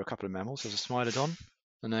book, there were a couple of mammals. There's a Smilodon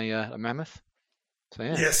and a mammoth. So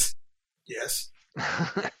yeah. Yes.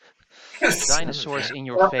 Dinosaurs in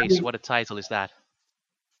Your Face. What a title is that?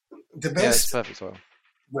 The best. Yeah, it's perfect.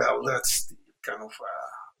 Well, that's the kind of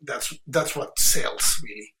that's what sells,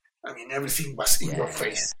 really. I mean, everything was in your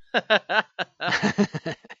face.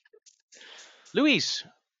 Luis,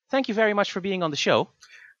 thank you very much for being on the show.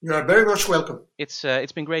 You are very much welcome. It's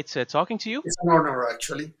been great talking to you. It's an honor,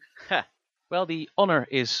 actually. Well, the honor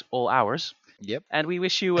is all ours. Yep. And we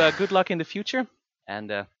wish you good luck in the future.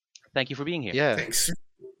 And thank you for being here. Yeah.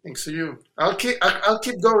 Thanks to you. I'll keep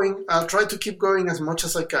going. I'll try to keep going as much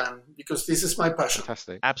as I can because this is my passion.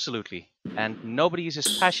 Fantastic. Absolutely. And nobody is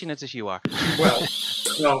as passionate as you are. Well,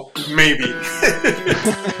 no, maybe.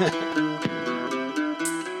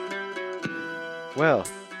 Well,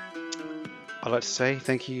 I'd like to say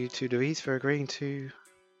thank you to Louise for agreeing to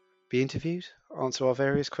be interviewed, answer our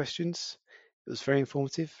various questions. It was very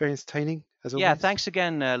informative, very entertaining, as always. Yeah, thanks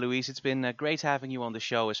again, Luis. It's been great having you on the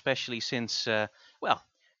show, especially since,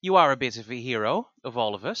 you are a bit of a hero of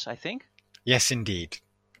all of us, I think. Yes, indeed.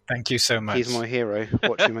 Thank you so much. He's my hero.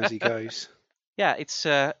 Watch him as he goes. Yeah, it's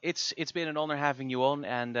been an honor having you on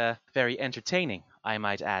and very entertaining, I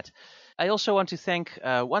might add. I also want to thank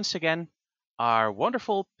once again our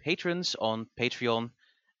wonderful patrons on Patreon.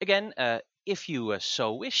 Again, if you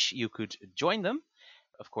so wish, you could join them.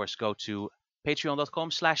 Of course, go to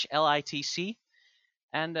patreon.com/LITC.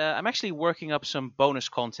 And I'm actually working up some bonus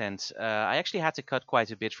content. I actually had to cut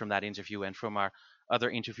quite a bit from that interview and from our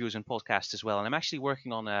other interviews and podcasts as well. And I'm actually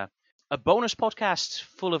working on a bonus podcast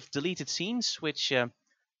full of deleted scenes, which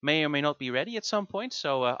may or may not be ready at some point.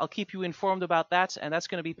 So I'll keep you informed about that. And that's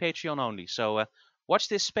going to be Patreon only. So watch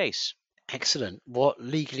this space. Excellent. What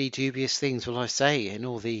legally dubious things will I say in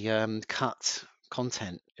all the cut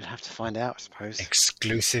content? You'll have to find out, I suppose.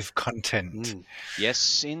 Exclusive content.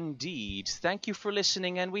 Yes, indeed. Thank you for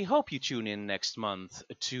listening, and we hope you tune in next month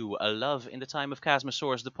to A Love in the Time of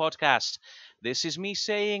Chasmosaurus, the podcast. This is me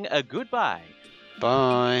saying a goodbye.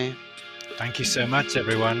 Bye. Thank you so much,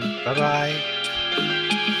 everyone. Bye-bye.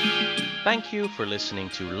 Thank you for listening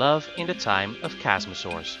to Love in the Time of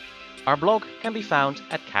Chasmosaurus. Our blog can be found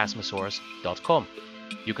at chasmosaurus.com.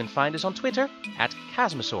 You can find us on Twitter at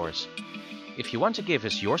Chasmosaurus. If you want to give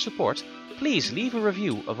us your support, please leave a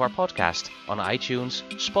review of our podcast on iTunes,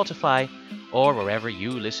 Spotify, or wherever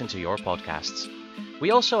you listen to your podcasts.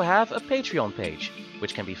 We also have a Patreon page,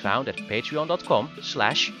 which can be found at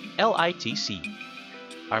patreon.com/LITC.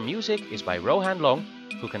 Our music is by Rohan Long,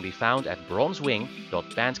 who can be found at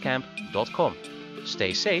bronzewing.bandcamp.com.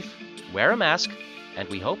 Stay safe, wear a mask, and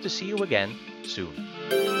we hope to see you again soon.